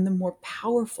different from the more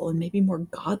powerful and maybe more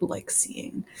godlike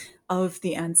seeing of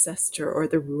the ancestor or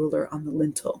the ruler on the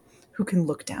lintel who can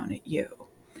look down at you.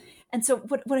 And so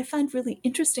what I find really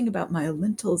interesting about Maya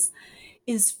lintels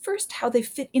is first how they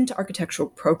fit into architectural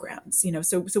programs.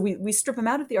 So we strip them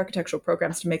out of the architectural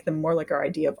programs to make them more like our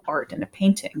idea of art and a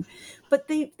painting. But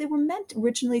they were meant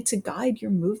originally to guide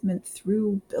your movement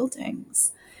through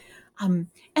buildings, and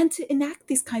to enact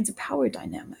these kinds of power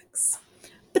dynamics.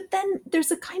 But then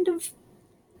there's a kind of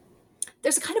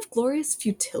glorious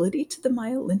futility to the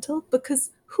Maya lintel, because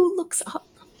who looks up?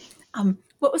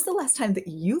 What was the last time that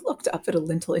you looked up at a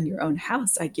lintel in your own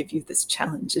house? I give you this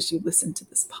challenge as you listen to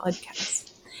this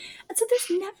podcast. And so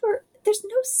there's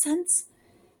no sense,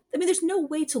 there's no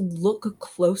way to look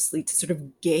closely, to sort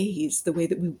of gaze the way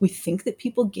that we think that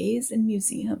people gaze in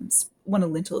museums when a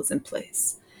lintel is in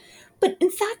place. But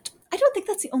in fact, I don't think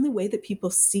that's the only way that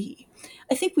people see.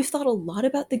 I think we've thought a lot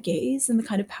about the gaze and the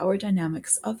kind of power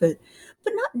dynamics of it,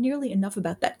 but not nearly enough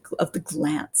about that of the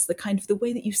glance, the kind of the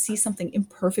way that you see something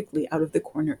imperfectly out of the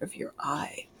corner of your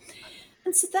eye.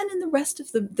 And so then in the rest of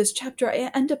this chapter, I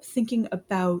end up thinking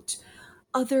about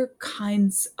other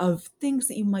kinds of things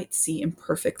that you might see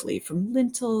imperfectly, from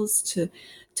lintels to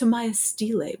Maya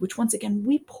stele, which once again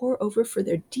we pore over for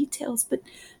their details, but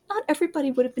not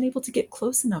everybody would have been able to get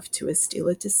close enough to a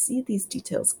stele to see these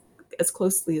details as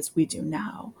closely as we do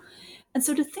now. And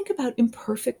so to think about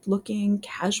imperfect looking,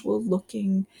 casual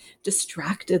looking,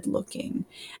 distracted looking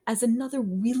as another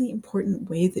really important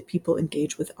way that people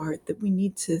engage with art that we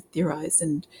need to theorize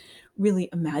and really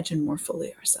imagine more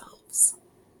fully ourselves.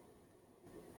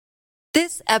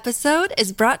 This episode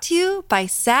is brought to you by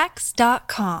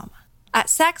Sax.com. At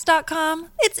Sax.com,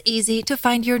 it's easy to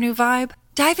find your new vibe.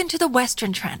 Dive into the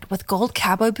Western trend with gold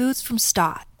cowboy boots from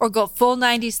Stott, or go full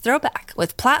 90s throwback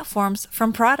with platforms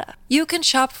from Prada. You can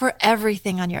shop for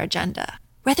everything on your agenda,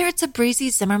 whether it's a breezy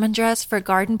Zimmermann dress for a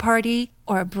garden party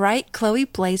or a bright Chloe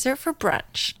blazer for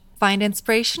brunch. Find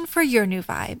inspiration for your new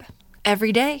vibe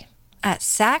every day at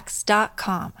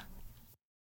Sax.com.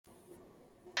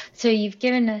 So you've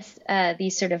given us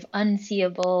these sort of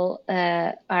unseeable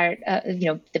art,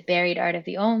 the buried art of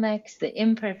the Olmecs, the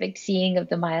imperfect seeing of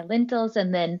the Maya lintels,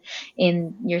 and then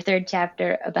in your third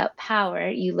chapter about power,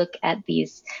 you look at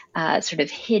these sort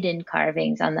of hidden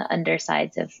carvings on the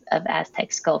undersides of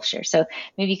Aztec sculpture. So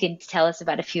maybe you could tell us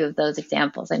about a few of those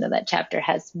examples. I know that chapter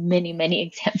has many, many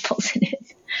examples in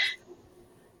it.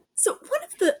 So one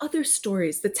of the other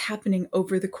stories that's happening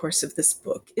over the course of this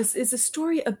book is a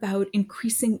story about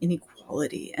increasing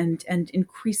inequality and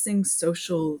increasing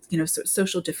social,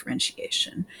 social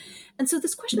differentiation. And so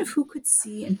this question of who could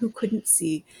see and who couldn't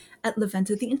see at La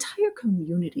Venta, the entire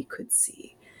community could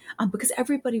see, because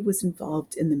everybody was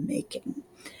involved in the making.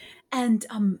 And,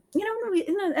 and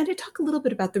I talk a little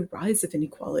bit about the rise of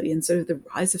inequality and sort of the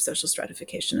rise of social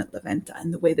stratification at La Venta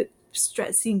and the way that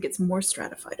seeing gets more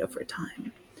stratified over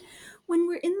time. When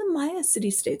we're in the Maya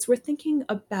city-states, we're thinking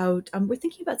about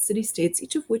city-states,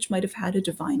 each of which might have had a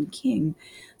divine king.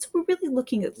 So we're really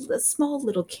looking at small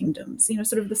little kingdoms,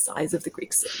 sort of the size of the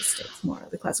Greek city-states,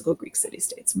 the classical Greek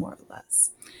city-states, more or less.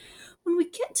 When we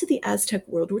get to the Aztec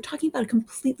world, we're talking about a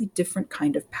completely different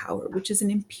kind of power, which is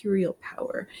an imperial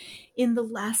power. In the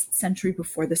last century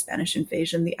before the Spanish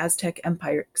invasion, the Aztec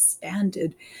Empire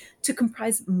expanded to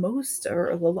comprise most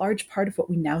or a large part of what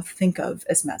we now think of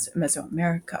as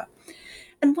Mesoamerica.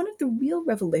 And one of the real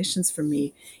revelations for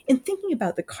me in thinking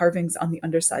about the carvings on the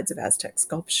undersides of Aztec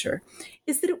sculpture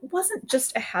is that it wasn't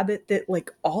just a habit that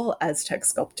all Aztec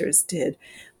sculptors did,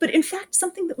 but in fact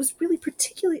something that was really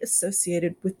particularly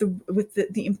associated with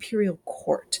the imperial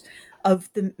court of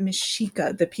the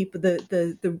Mexica,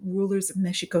 the rulers of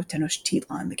Mexico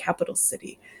Tenochtitlan, the capital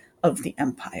city of the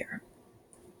empire.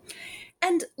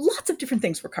 And lots of different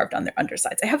things were carved on their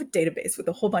undersides. I have a database with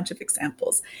a whole bunch of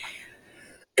examples.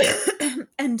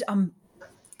 And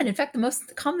in fact, the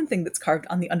most common thing that's carved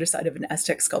on the underside of an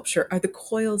Aztec sculpture are the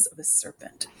coils of a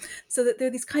serpent. So that they're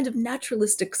these kind of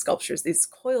naturalistic sculptures, these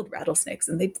coiled rattlesnakes,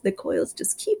 and the coils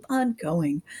just keep on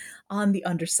going on the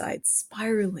underside,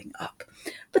 spiraling up.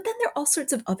 But then there are all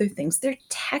sorts of other things. There are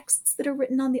texts that are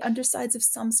written on the undersides of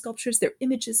some sculptures. There are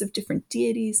images of different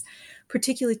deities,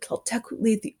 particularly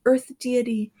Tlaltecuhtli, the earth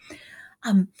deity.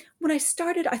 When I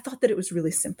started, I thought that it was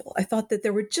really simple. I thought that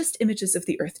there were just images of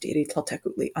the earth deity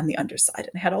Tlaltecuhtli on the underside,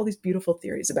 and I had all these beautiful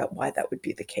theories about why that would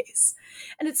be the case.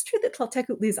 And it's true that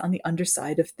Tlaltecuhtli is on the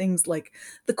underside of things like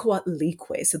the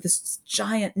Coatlicue, so this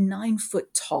giant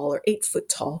 9-foot tall or 8-foot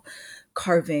tall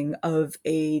carving of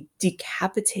a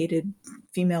decapitated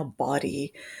female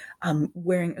body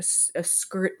wearing a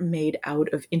skirt made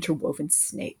out of interwoven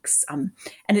snakes. And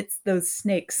it's those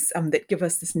snakes that give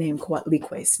us this name,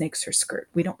 Coatlicue, snakes her skirt.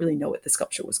 We don't really know what the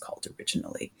sculpture was called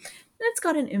originally. And it's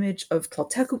got an image of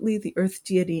Tlaltecuhtli, the earth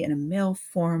deity, in a male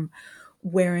form,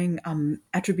 wearing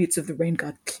attributes of the rain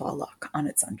god Tlaloc on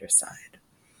its underside.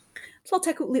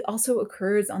 Tlaltecuhtli also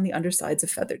occurs on the undersides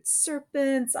of feathered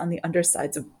serpents, on the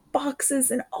undersides of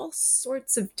boxes, and all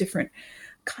sorts of different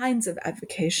kinds of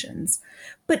avocations.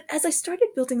 But as I started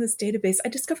building this database, I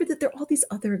discovered that there are all these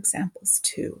other examples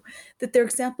too, that there are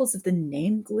examples of the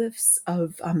name glyphs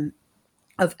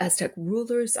of Aztec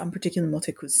rulers, particularly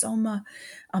Moctezuma,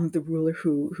 the ruler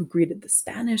who greeted the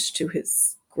Spanish to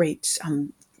his great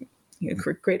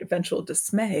eventual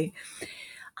dismay.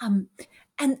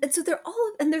 And so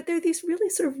they're these really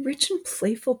sort of rich and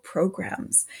playful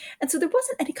programs. And so there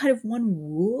wasn't any kind of one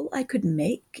rule I could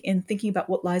make in thinking about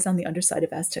what lies on the underside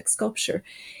of Aztec sculpture,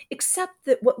 except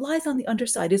that what lies on the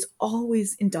underside is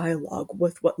always in dialogue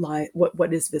with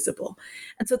what is visible.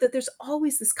 And so that there's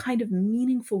always this kind of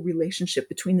meaningful relationship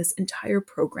between this entire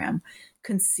program,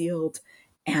 concealed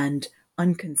and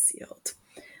unconcealed.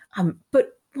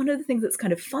 But one of the things that's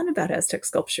kind of fun about Aztec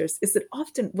sculptures is that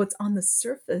often what's on the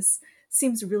surface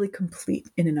seems really complete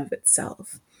in and of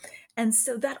itself. And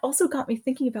so that also got me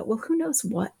thinking about, well, who knows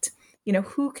what?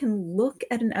 Who can look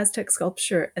at an Aztec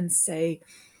sculpture and say,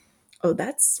 oh,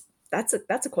 that's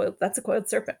a coiled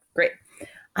serpent. Great.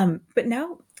 But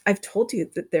now I've told you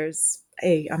that there's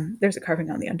a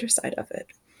carving on the underside of it.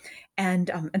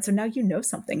 And so now you know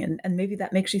something, and maybe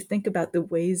that makes you think about the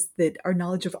ways that our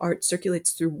knowledge of art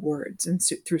circulates through words and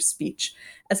through speech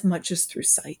as much as through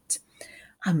sight.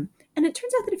 And it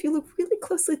turns out that if you look really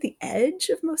closely at the edge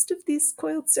of most of these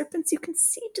coiled serpents, you can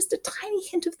see just a tiny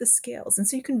hint of the scales, and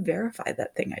so you can verify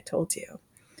that thing I told you.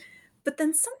 But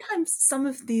then sometimes some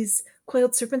of these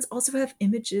coiled serpents also have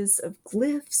images of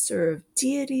glyphs or of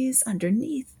deities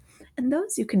underneath, and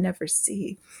those you can never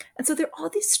see. And so there are all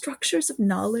these structures of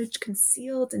knowledge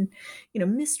concealed and,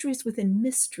 mysteries within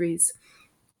mysteries,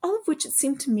 all of which it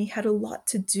seemed to me had a lot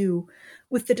to do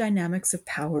with the dynamics of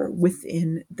power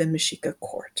within the Mexica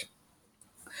court.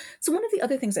 So one of the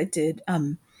other things I did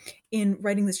in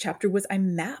writing this chapter was I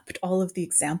mapped all of the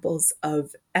examples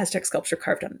of Aztec sculpture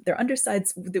carved on their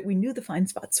undersides that we knew the fine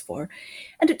spots for.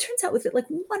 And it turns out with it, like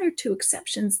one or two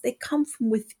exceptions, they come from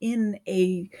within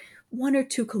a 1 or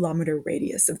 2 kilometer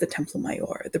radius of the Templo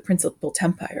Mayor, the principal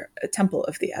temple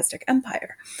of the Aztec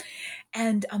Empire.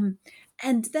 And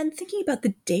then thinking about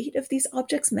the date of these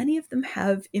objects, many of them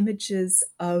have images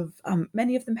of,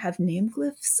 many of them have name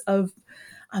glyphs of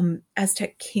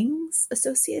Aztec kings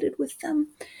associated with them.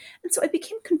 And so I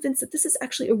became convinced that this is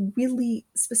actually a really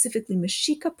specifically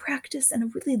Mexica practice and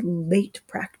a really late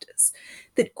practice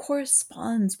that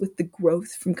corresponds with the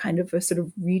growth from kind of a sort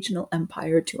of regional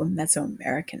empire to a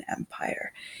Mesoamerican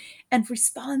empire, and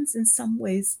responds in some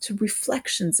ways to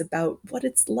reflections about what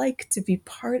it's like to be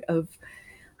part of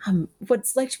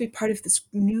this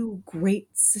new great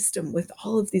system with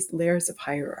all of these layers of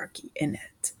hierarchy in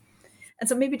it. And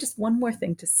so maybe just one more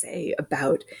thing to say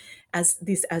about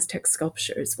these Aztec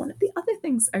sculptures. One of the other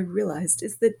things I realized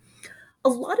is that a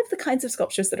lot of the kinds of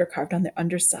sculptures that are carved on their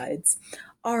undersides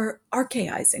are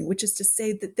archaizing, which is to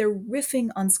say that they're riffing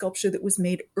on sculpture that was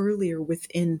made earlier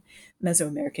within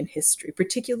Mesoamerican history,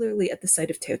 particularly at the site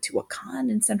of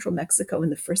Teotihuacan in central Mexico in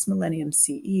the first millennium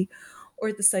CE, or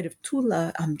at the site of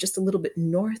Tula, just a little bit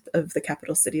north of the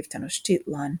capital city of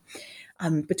Tenochtitlan,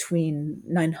 between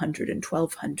 900 and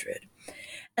 1200.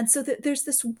 And so there's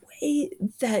this way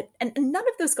that, and none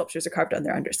of those sculptures are carved on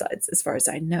their undersides, as far as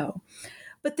I know,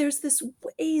 but there's this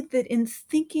way that in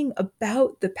thinking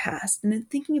about the past and in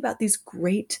thinking about these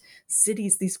great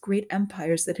cities, these great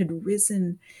empires that had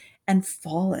risen and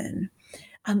fallen,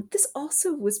 this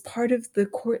also was part of the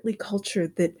courtly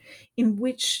culture in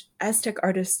which Aztec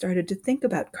artists started to think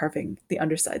about carving the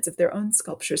undersides of their own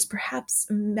sculptures, perhaps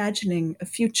imagining a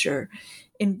future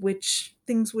in which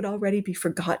things would already be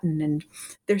forgotten and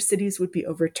their cities would be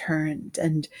overturned,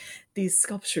 and these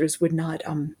sculptures would not,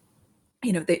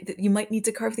 you might need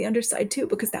to carve the underside too,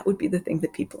 because that would be the thing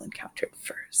that people encountered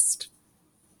first.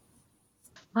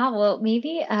 Wow, well,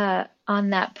 maybe on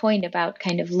that point about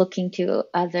kind of looking to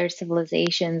other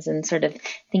civilizations and sort of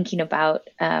thinking about,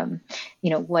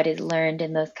 what is learned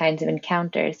in those kinds of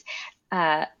encounters,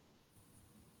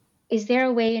 is there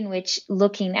a way in which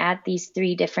looking at these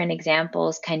 3 different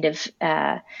examples, kind of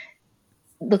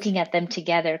looking at them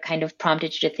together, kind of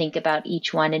prompted you to think about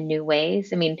each one in new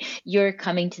ways? I mean, you're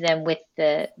coming to them with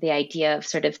the idea of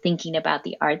sort of thinking about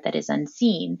the art that is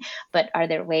unseen, but are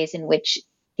there ways in which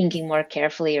thinking more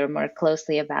carefully or more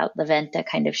closely about La Venta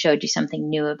kind of showed you something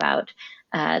new about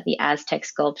the Aztec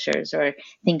sculptures, or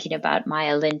thinking about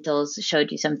Maya lintels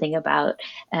showed you something about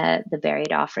the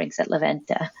buried offerings at La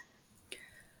Venta?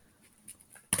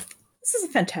 This is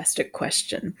a fantastic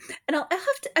question. And I'll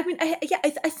have to, I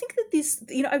think that these,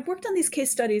 I've worked on these case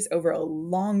studies over a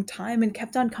long time and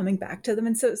kept on coming back to them.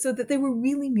 And so that they were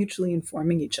really mutually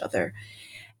informing each other.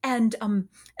 And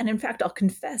in fact, I'll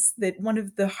confess that one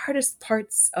of the hardest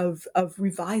parts of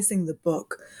revising the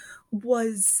book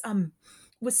was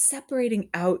separating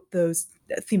out those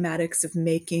thematics of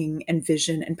making and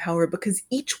vision and power, because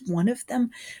each one of them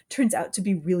turns out to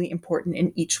be really important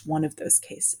in each one of those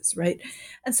cases, right?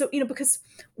 And so, because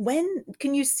when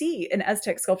can you see an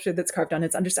Aztec sculpture that's carved on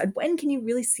its underside? When can you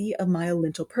really see a Maya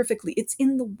lintel perfectly? It's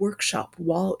in the workshop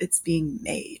while it's being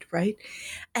made, right?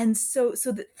 And so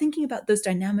that thinking about those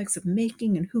dynamics of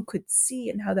making and who could see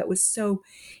and how that was so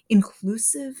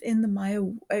inclusive in the Maya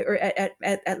or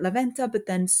at La Venta, but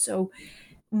then so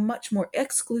much more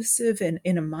exclusive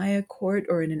in a Maya court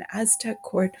or in an Aztec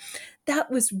court,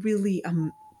 that was really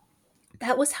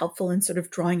that was helpful in sort of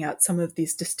drawing out some of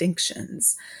these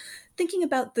distinctions thinking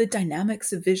about the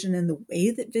dynamics of vision and the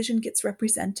way that vision gets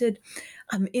represented.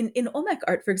 In Olmec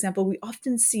art, for example, we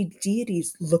often see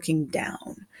deities looking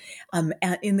down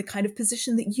in the kind of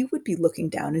position that you would be looking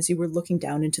down as you were looking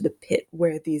down into the pit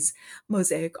where these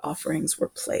mosaic offerings were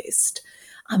placed.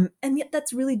 And yet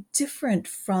that's really different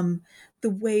from the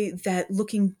way that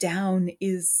looking down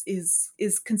is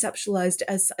conceptualized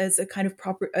as a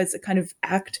kind of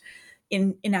act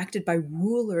enacted by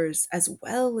rulers as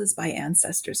well as by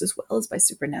ancestors, as well as by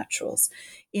supernaturals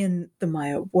in the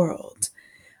Maya world.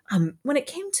 When it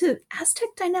came to Aztec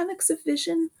dynamics of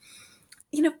vision,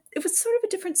 it was sort of a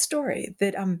different story.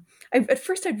 That at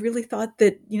first I'd really thought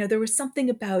that there was something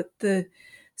about the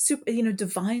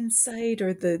divine sight,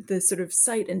 or the sort of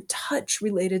sight and touch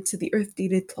related to the earth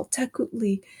deity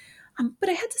Tlaltecutli. But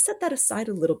I had to set that aside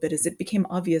a little bit as it became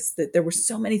obvious that there were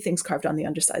so many things carved on the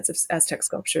undersides of Aztec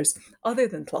sculptures other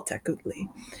than Tlaltecutli.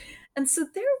 And so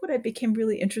there, what I became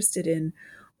really interested in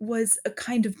was a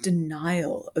kind of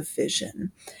denial of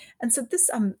vision. And so this,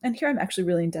 and here I'm actually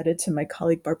really indebted to my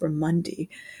colleague Barbara Mundy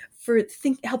for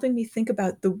helping me think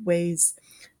about the ways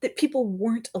that people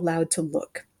weren't allowed to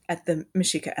look at the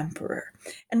Mexica emperor.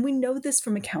 And we know this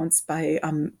from accounts by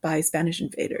Spanish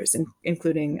invaders,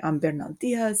 including Bernal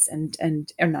Diaz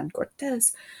and Hernan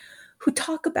Cortes, who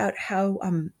talk about how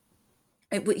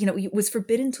it was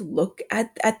forbidden to look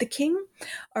at the king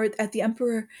or at the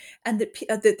emperor, and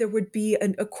that there would be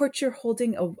a courtier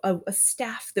holding a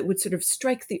staff that would sort of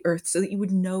strike the earth so that you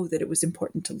would know that it was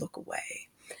important to look away.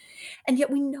 And yet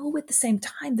we know at the same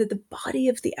time that the body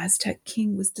of the Aztec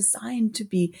king was designed to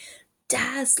be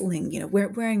dazzling,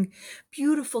 wearing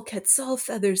beautiful quetzal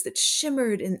feathers that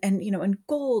shimmered and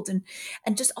gold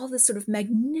and just all this sort of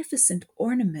magnificent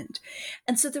ornament.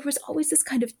 And so there was always this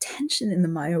kind of tension in the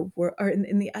Maya world, or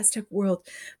in the Aztec world,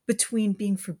 between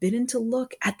being forbidden to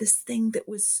look at this thing that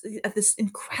was at this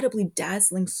incredibly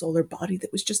dazzling solar body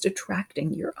that was just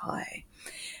attracting your eye.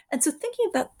 And so thinking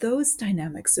about those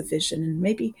dynamics of vision and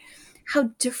maybe how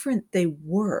different they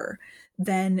were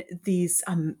than these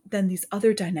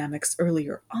other dynamics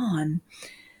earlier on.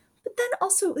 But then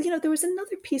also, there was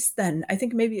another piece then, I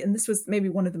think maybe, and this was maybe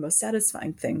one of the most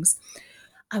satisfying things.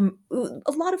 A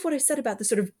lot of what I said about the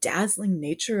sort of dazzling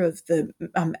nature of the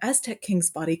Aztec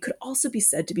king's body could also be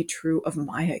said to be true of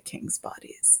Maya kings'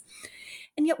 bodies.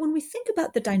 And yet when we think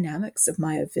about the dynamics of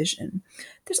Maya vision,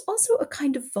 there's also a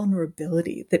kind of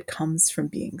vulnerability that comes from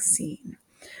being seen.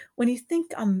 When you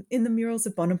think in the murals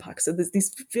of Bonampak, so there's these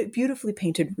beautifully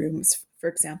painted rooms, for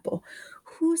example,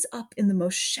 who's up in the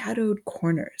most shadowed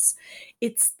corners?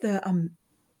 It's the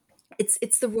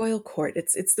it's the royal court,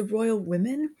 it's the royal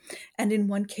women, and in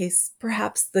one case,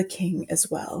 perhaps the king as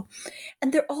well.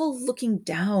 And they're all looking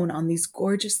down on these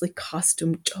gorgeously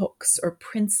costumed toks or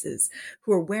princes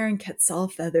who are wearing quetzal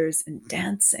feathers and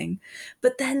dancing.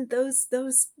 But then those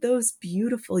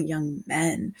beautiful young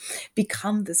men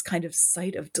become this kind of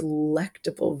sight of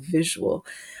delectable visual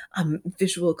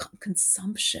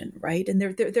consumption, right? And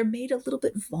they're made a little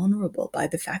bit vulnerable by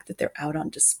the fact that they're out on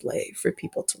display for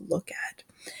people to look at.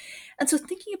 And so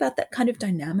thinking about that kind of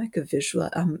dynamic of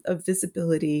of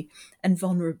visibility and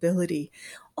vulnerability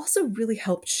also really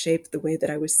helped shape the way that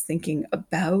I was thinking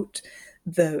about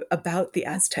the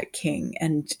Aztec king.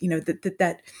 And,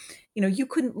 that you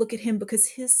couldn't look at him because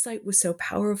his sight was so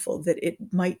powerful that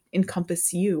it might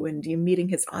encompass you, and you meeting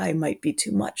his eye might be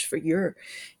too much for your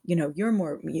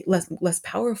less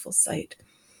powerful sight.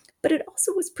 But it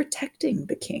also was protecting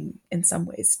the king in some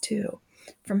ways too,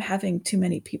 from having too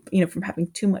many people, from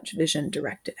having too much vision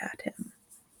directed at him.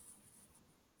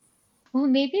 Well,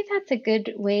 maybe that's a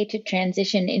good way to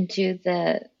transition into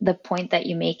the point that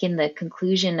you make in the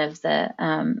conclusion of the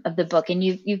book. And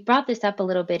you've brought this up a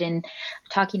little bit in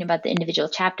talking about the individual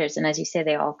chapters, and as you say,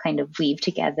 they all kind of weave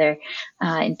together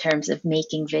in terms of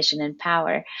making vision and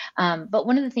power. But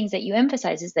one of the things that you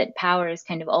emphasize is that power is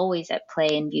kind of always at play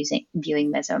in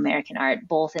viewing Mesoamerican art,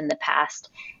 both in the past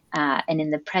and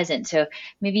in the present. So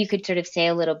maybe you could sort of say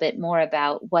a little bit more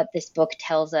about what this book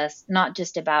tells us, not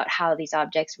just about how these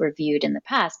objects were viewed in the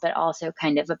past, but also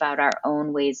kind of about our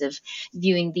own ways of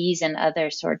viewing these and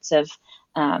other sorts of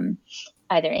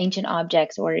either ancient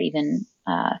objects or even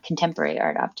contemporary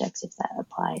art objects, if that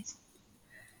applies.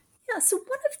 Yeah. So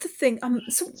one of the things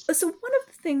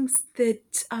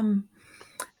that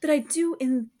I do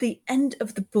in the end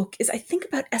of the book is I think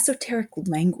about esoteric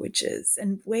languages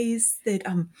and ways that,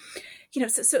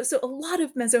 so a lot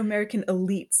of Mesoamerican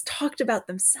elites talked about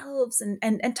themselves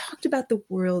and talked about the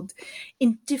world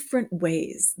in different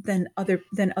ways than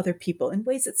other people, in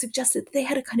ways that suggested that they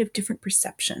had a kind of different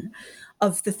perception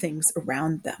of the things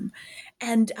around them.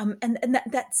 And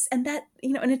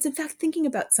it's in fact thinking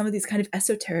about some of these kind of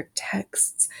esoteric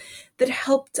texts that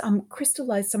helped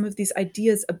crystallize some of these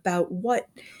ideas about what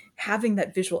having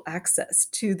that visual access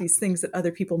to these things that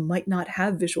other people might not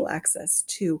have visual access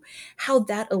to, how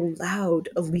that allowed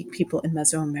elite people in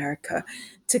Mesoamerica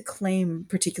to claim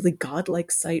particularly godlike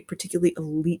sight, particularly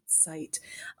elite sight,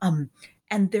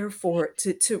 and therefore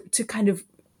to kind of,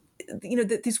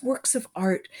 these works of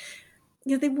art,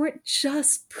 they weren't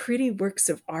just pretty works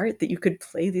of art that you could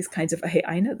play these kinds of, hey,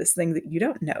 I know this thing that you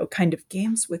don't know kind of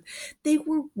games with. They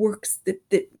were works that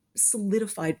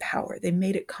solidified power. They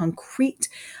made it concrete.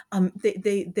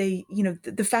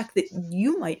 The fact that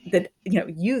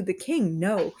you, the king,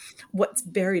 know what's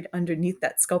buried underneath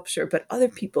that sculpture, but other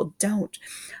people don't.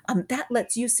 That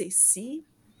lets you say, see,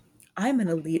 I'm an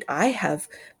elite. I have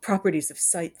properties of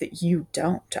sight that you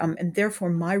don't. And therefore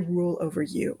my rule over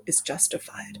you is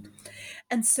justified.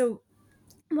 And so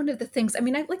one of the things,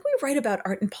 we write about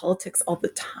art and politics all the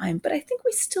time, but I think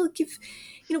we still give,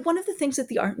 one of the things that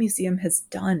the Art Museum has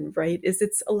done, right, is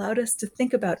it's allowed us to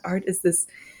think about art as this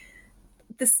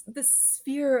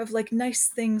sphere of like nice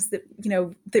things that,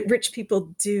 that rich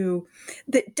people do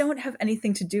that don't have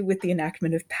anything to do with the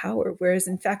enactment of power. Whereas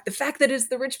in fact, the fact that it's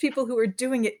the rich people who are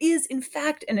doing it is in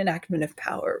fact an enactment of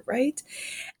power, right?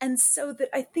 And so that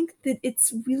I think that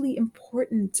it's really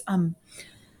important,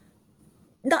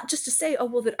 not just to say, oh,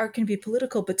 well, that art can be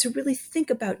political, but to really think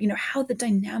about, how the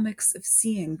dynamics of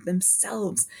seeing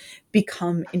themselves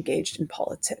become engaged in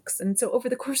politics. And so over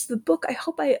the course of the book, I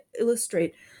hope I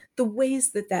illustrate the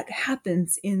ways that that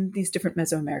happens in these different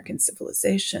Mesoamerican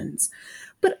civilizations,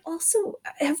 but also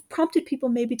have prompted people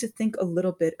maybe to think a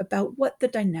little bit about what the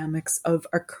dynamics of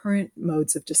our current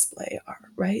modes of display are,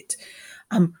 right?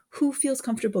 Who feels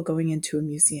comfortable going into a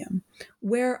museum?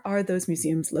 Where are those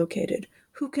museums located?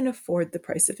 Who can afford the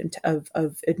price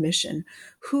of admission?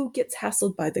 Who gets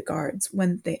hassled by the guards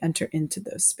when they enter into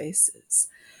those spaces?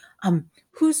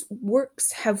 Whose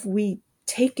works have we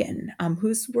taken?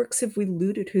 Whose works have we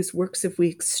looted? Whose works have we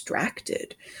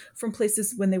extracted from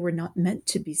places when they were not meant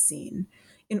to be seen,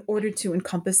 in order to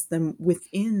encompass them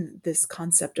within this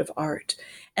concept of art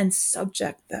and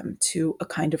subject them to a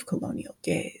kind of colonial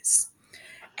gaze?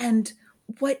 And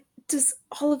what does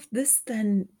all of this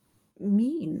then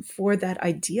mean for that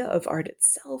idea of art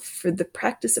itself, for the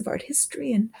practice of art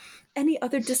history, and any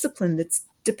other discipline that's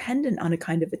dependent on a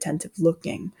kind of attentive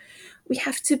looking? We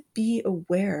have to be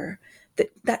aware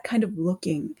that that kind of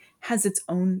looking has its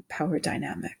own power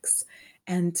dynamics,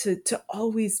 and to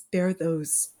always bear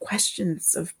those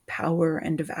questions of power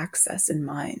and of access in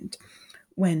mind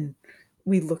when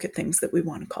we look at things that we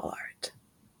want to call art.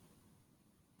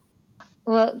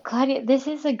 Well, Claudia, this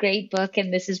is a great book,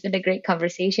 and this has been a great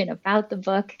conversation about the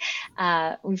book.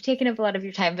 We've taken up a lot of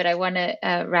your time, but I want to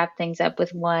wrap things up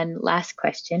with one last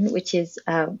question, which is,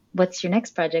 what's your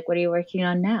next project? What are you working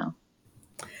on now?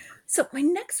 So my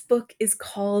next book is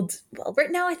called, well,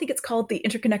 right now I think it's called The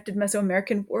Interconnected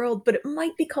Mesoamerican World, but it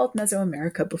might be called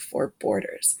Mesoamerica Before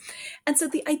Borders. And so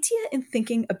the idea in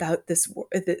thinking about this,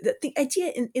 the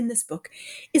idea in this book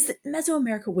is that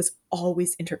Mesoamerica was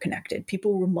always interconnected.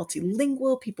 People were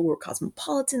multilingual, people were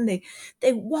cosmopolitan, they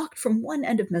walked from one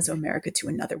end of Mesoamerica to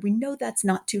another. We know that's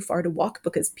not too far to walk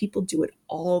because people do it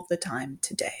all the time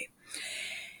today.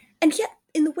 And yet,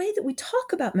 in the way that we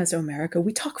talk about Mesoamerica,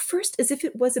 we talk first as if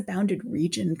it was a bounded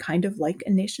region, kind of like a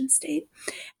nation state.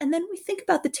 And then we think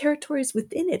about the territories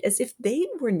within it as if they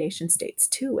were nation states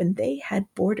too, and they had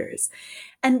borders.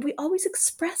 And we always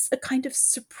express a kind of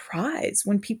surprise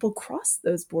when people cross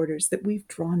those borders that we've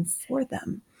drawn for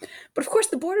them. But of course,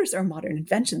 the borders are a modern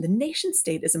invention. The nation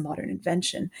state is a modern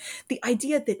invention. The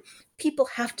idea that people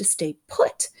have to stay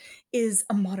put is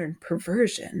a modern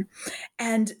perversion.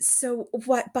 And so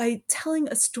by telling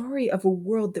a story of a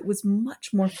world that was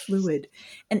much more fluid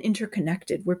and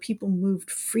interconnected, where people moved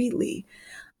freely,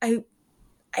 I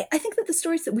think that the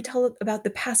stories that we tell about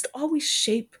the past always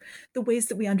shape the ways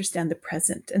that we understand the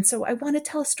present. And so I want to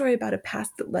tell a story about a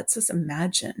past that lets us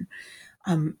imagine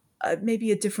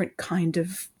maybe a different kind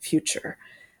of future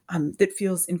that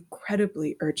feels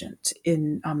incredibly urgent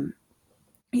in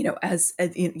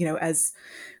as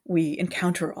we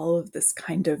encounter all of this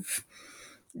kind of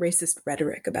racist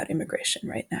rhetoric about immigration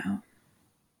right now.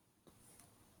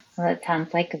 Well, it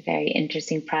sounds like a very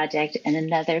interesting project and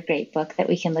another great book that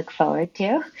we can look forward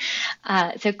to.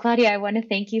 So, Claudia, I want to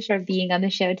thank you for being on the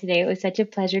show today. It was such a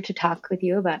pleasure to talk with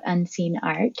you about unseen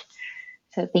art.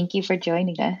 So thank you for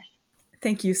joining us.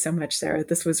 Thank you so much, Sarah.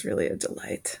 This was really a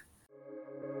delight.